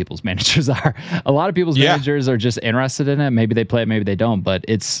a lot of people's managers are. A lot of people's managers are just interested in it. Maybe they play it, maybe they don't. But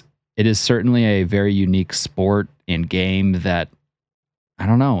it is certainly a very unique sport and game that, I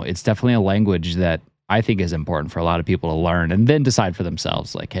don't know, it's definitely a language that I think is important for a lot of people to learn and then decide for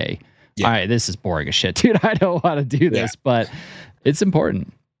themselves, like, hey, all right, this is boring as shit, dude. I don't want to do this, but it's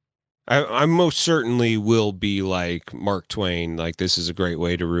important. I most certainly will be like Mark Twain. Like, this is a great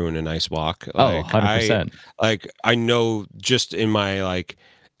way to ruin a nice walk. Like, 100%. I know just in my like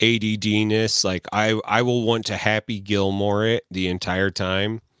ADD-ness, like I will want to Happy Gilmore it the entire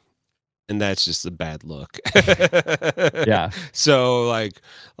time. And that's just a bad look. Yeah. So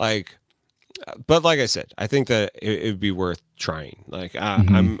but like I said, I think that it would be worth trying. Like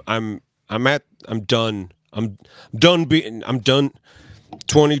I'm done. I'm done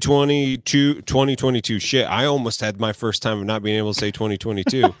 2022 shit. I almost had my first time of not being able to say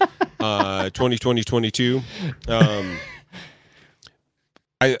 2022. 2022.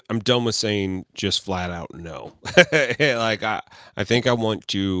 I'm done with saying just flat out no. Like I think I want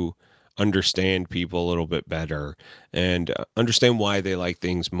to understand people a little bit better and understand why they like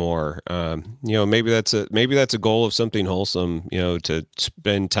things more. Maybe that's a goal of something wholesome, to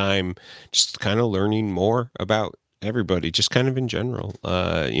spend time just kind of learning more about everybody, just kind of in general.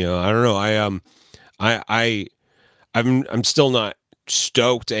 I don't know. I'm still not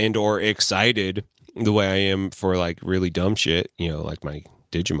stoked and or excited the way I am for like really dumb shit, like my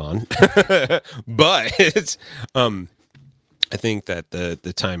Digimon. But it's I think that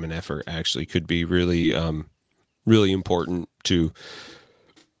the time and effort actually could be really really important to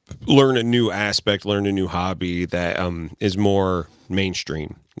learn a new aspect, learn a new hobby that is more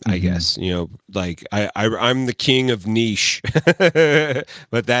mainstream, I guess. Like I'm the king of niche,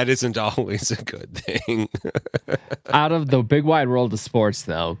 but that isn't always a good thing. Out of the big wide world of sports,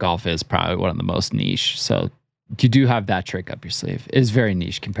 though, golf is probably one of the most niche. So you do have that trick up your sleeve. It is very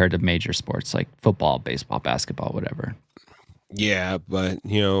niche compared to major sports like football, baseball, basketball, whatever. Yeah, but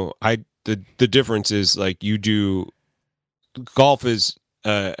the difference is like golf is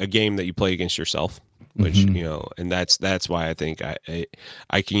a game that you play against yourself, which and that's why I think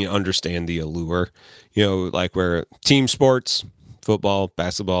I can understand the allure. Like where team sports, football,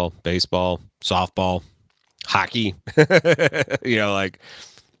 basketball, baseball, softball, hockey, like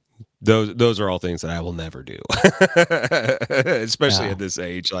those are all things that I will never do, especially at this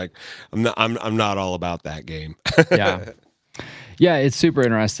age. Like I'm not all about that game. Yeah, it's super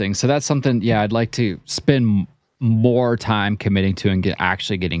interesting. So that's something, I'd like to spend more time committing to and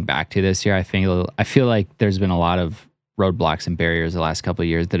actually getting back to this year. I feel like there's been a lot of roadblocks and barriers the last couple of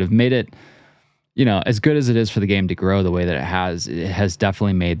years that have made it, as good as it is for the game to grow the way that it has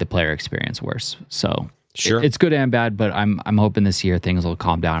definitely made the player experience worse. So sure, it's good and bad, but I'm hoping this year things will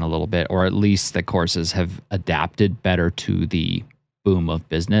calm down a little bit, or at least the courses have adapted better to the boom of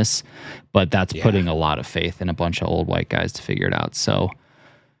business. But that's putting a lot of faith in a bunch of old white guys to figure it out. So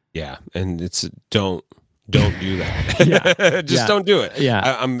yeah, and it's don't do that. Just don't do it.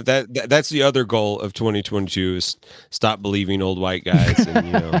 That's the other goal of 2022 is stop believing old white guys.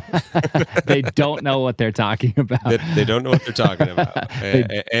 And, they don't know what they're talking about. They don't know what they're talking about,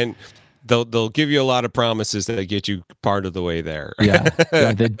 and they'll give you a lot of promises that get you part of the way there.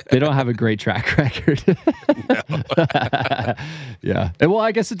 They don't have a great track record. And well,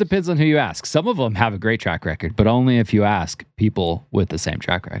 I guess it depends on who you ask. Some of them have a great track record, but only if you ask people with the same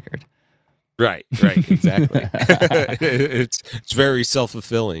track record. Right, exactly. It's very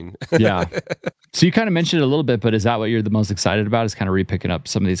self-fulfilling. So you kind of mentioned it a little bit, but is that what you're the most excited about, is kind of repicking up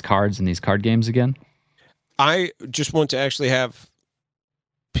some of these cards and these card games again? I just want to actually have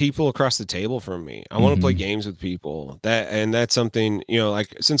people across the table from me. I want to play games with people. That's something,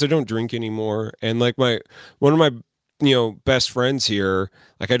 like since I don't drink anymore, and like one of my best friends here,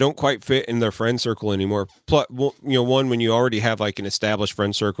 like I don't quite fit in their friend circle anymore. Plus, one, when you already have like an established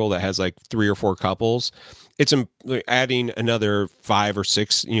friend circle that has like 3 or 4 couples, it's adding another 5 or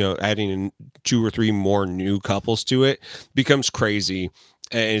 6, adding 2 or 3 more new couples to it becomes crazy,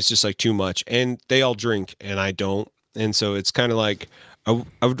 and it's just like too much. And they all drink, and I don't, and so it's kind of like I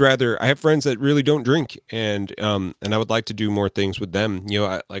would rather. I have friends that really don't drink, and I would like to do more things with them.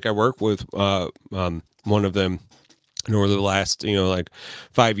 I work with one of them. And over the last, like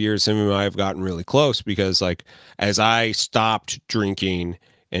 5 years, him and I have gotten really close because, like, as I stopped drinking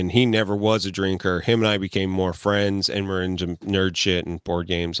and he never was a drinker, him and I became more friends, and we're into nerd shit and board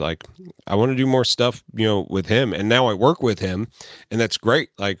games. Like, I want to do more stuff, with him. And now I work with him, and that's great.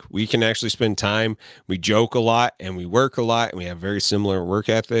 Like, we can actually spend time. We joke a lot and we work a lot, and we have very similar work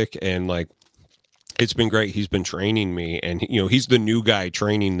ethic. And like, it's been great. He's been training me, and he's the new guy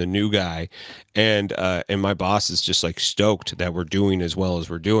training the new guy, and my boss is just like stoked that we're doing as well as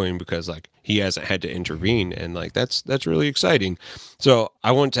we're doing because like he hasn't had to intervene, and like that's really exciting. So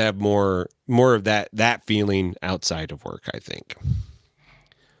I want to have more of that feeling outside of work, I think.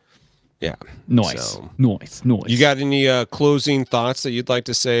 Yeah. Nice. You got any closing thoughts that you'd like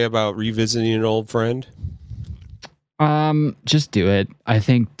to say about revisiting an old friend? Just do it. I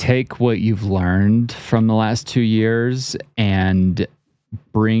think take what you've learned from the last 2 years and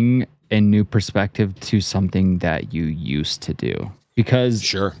bring a new perspective to something that you used to do.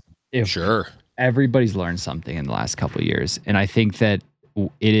 Because everybody's learned something in the last couple of years. And I think that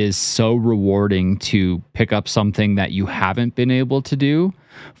it is so rewarding to pick up something that you haven't been able to do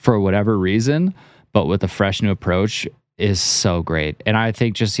for whatever reason, but with a fresh new approach is so great. And I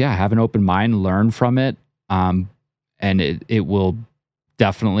think just, have an open mind, learn from it. And it will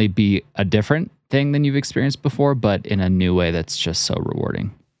definitely be a different thing than you've experienced before, but in a new way that's just so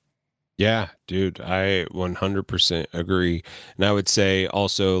rewarding. Yeah, dude, I 100% agree. And I would say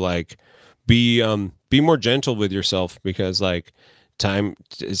also like be more gentle with yourself because like time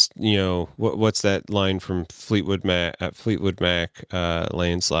is, what's that line from Fleetwood Mac,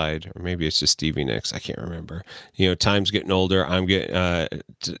 Landslide, or maybe it's just Stevie Nicks. I can't remember. Time's getting older. I'm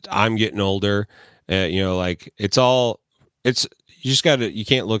getting older. Like you just you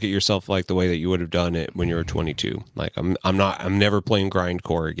can't look at yourself like the way that you would have done it when you were 22. Like I'm never playing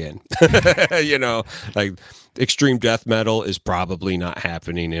grindcore again. Like extreme death metal is probably not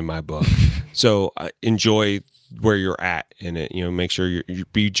happening in my book. So enjoy where you're at in it. Make sure you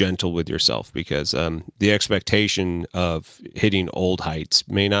be gentle with yourself, because the expectation of hitting old heights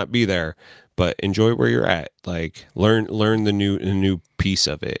may not be there, but enjoy where you're at. Like learn the new piece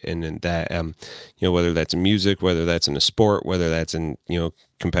of it, and then that whether that's in music, whether that's in a sport, whether that's in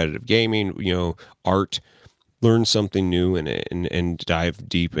competitive gaming, art. Learn something new in it and dive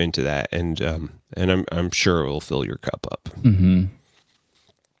deep into that, and I'm sure it will fill your cup up. Mm-hmm.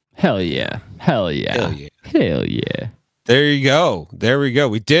 Hell yeah. Hell yeah. Hell yeah. Hell yeah. There you go. There we go.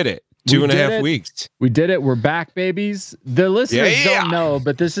 We did it. 2.5 weeks. We did it. We're back, babies. The listeners don't know,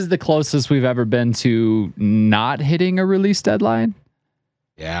 but this is the closest we've ever been to not hitting a release deadline.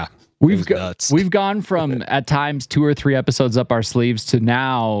 Yeah. We've gone from at times 2 or 3 episodes up our sleeves to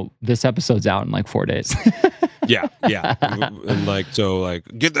now this episode's out in like 4 days. Yeah. And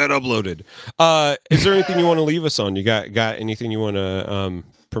get that uploaded. Is there anything you want to leave us on? You got anything you want to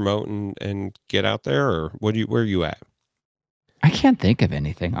promote and get out there, or where are you at? I can't think of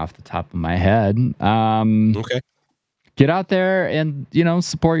anything off the top of my head. Okay. Get out there and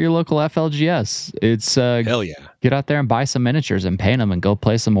support your local FLGS. It's hell yeah. Get out there and buy some miniatures and paint them and go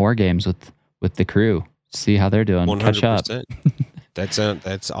play some war games with the crew. See how they're doing. 100%. Catch up.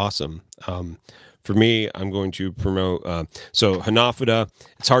 That's awesome. For me, I'm going to promote. So Hanafida,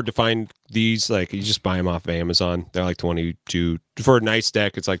 it's hard to find these. Like you just buy them off of Amazon. They're like 22 for a nice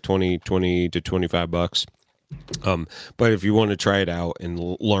deck. It's like 20 to $25. But if you want to try it out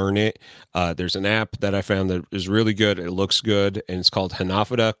and learn it, there's an app that I found that is really good. It looks good, and it's called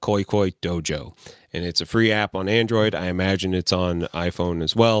Hanafida Koi Koi Dojo, and it's a free app on Android. I imagine it's on iPhone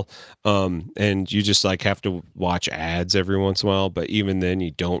as well. And you just have to watch ads every once in a while, but even then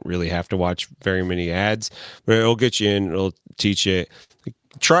you don't really have to watch very many ads, but it'll get you in, it'll teach you.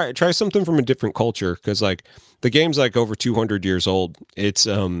 Try something from a different culture, because the game's over 200 years old. It's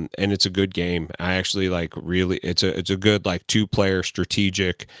and it's a good game. I actually really it's a good 2-player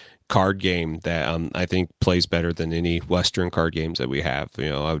strategic card game that I think plays better than any Western card games that we have.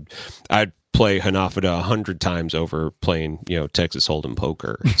 I'd play Hanafida 100 times over playing Texas Hold'em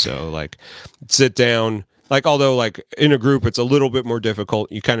poker. So sit down. Although in a group it's a little bit more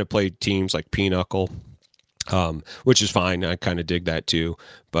difficult. You kind of play teams like Pinochle. Which is fine. I kind of dig that too.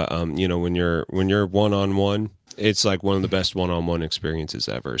 But when you're one-on-one, it's one of the best one-on-one experiences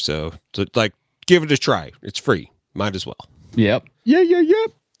ever. So give it a try. It's free. Might as well. Yep.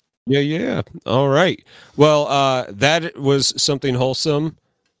 Yeah. All right. Well, that was something wholesome.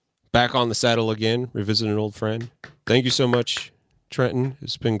 Back on the saddle again, revisit an old friend. Thank you so much, Trenton.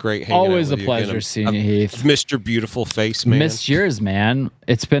 It's been great hanging Always out with a pleasure seeing you, Heath. I've missed your beautiful face, man. Missed yours, man.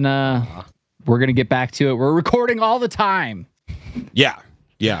 It's been we're going to get back to it. We're recording all the time. Yeah.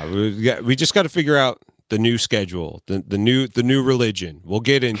 We just got to figure out the new schedule, the new religion. We'll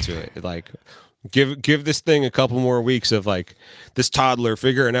get into it. Give this thing a couple more weeks of this toddler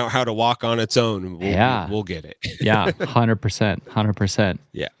figuring out how to walk on its own. We'll get it. Yeah, 100%.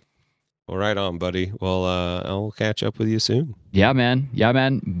 Yeah. Well, right on, buddy. Well, I'll catch up with you soon. Yeah, man.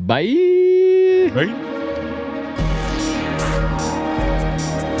 Bye. Bye.